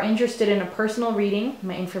you are interested in a personal reading,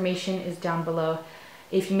 my information is down below.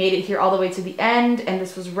 If you made it here all the way to the end and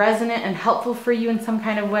this was resonant and helpful for you in some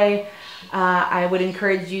kind of way, I would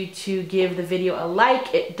encourage you to give the video a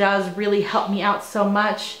like. It does really help me out so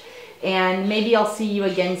much. And maybe I'll see you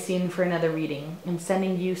again soon for another reading. I'm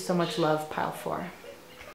sending you so much love, pile 4.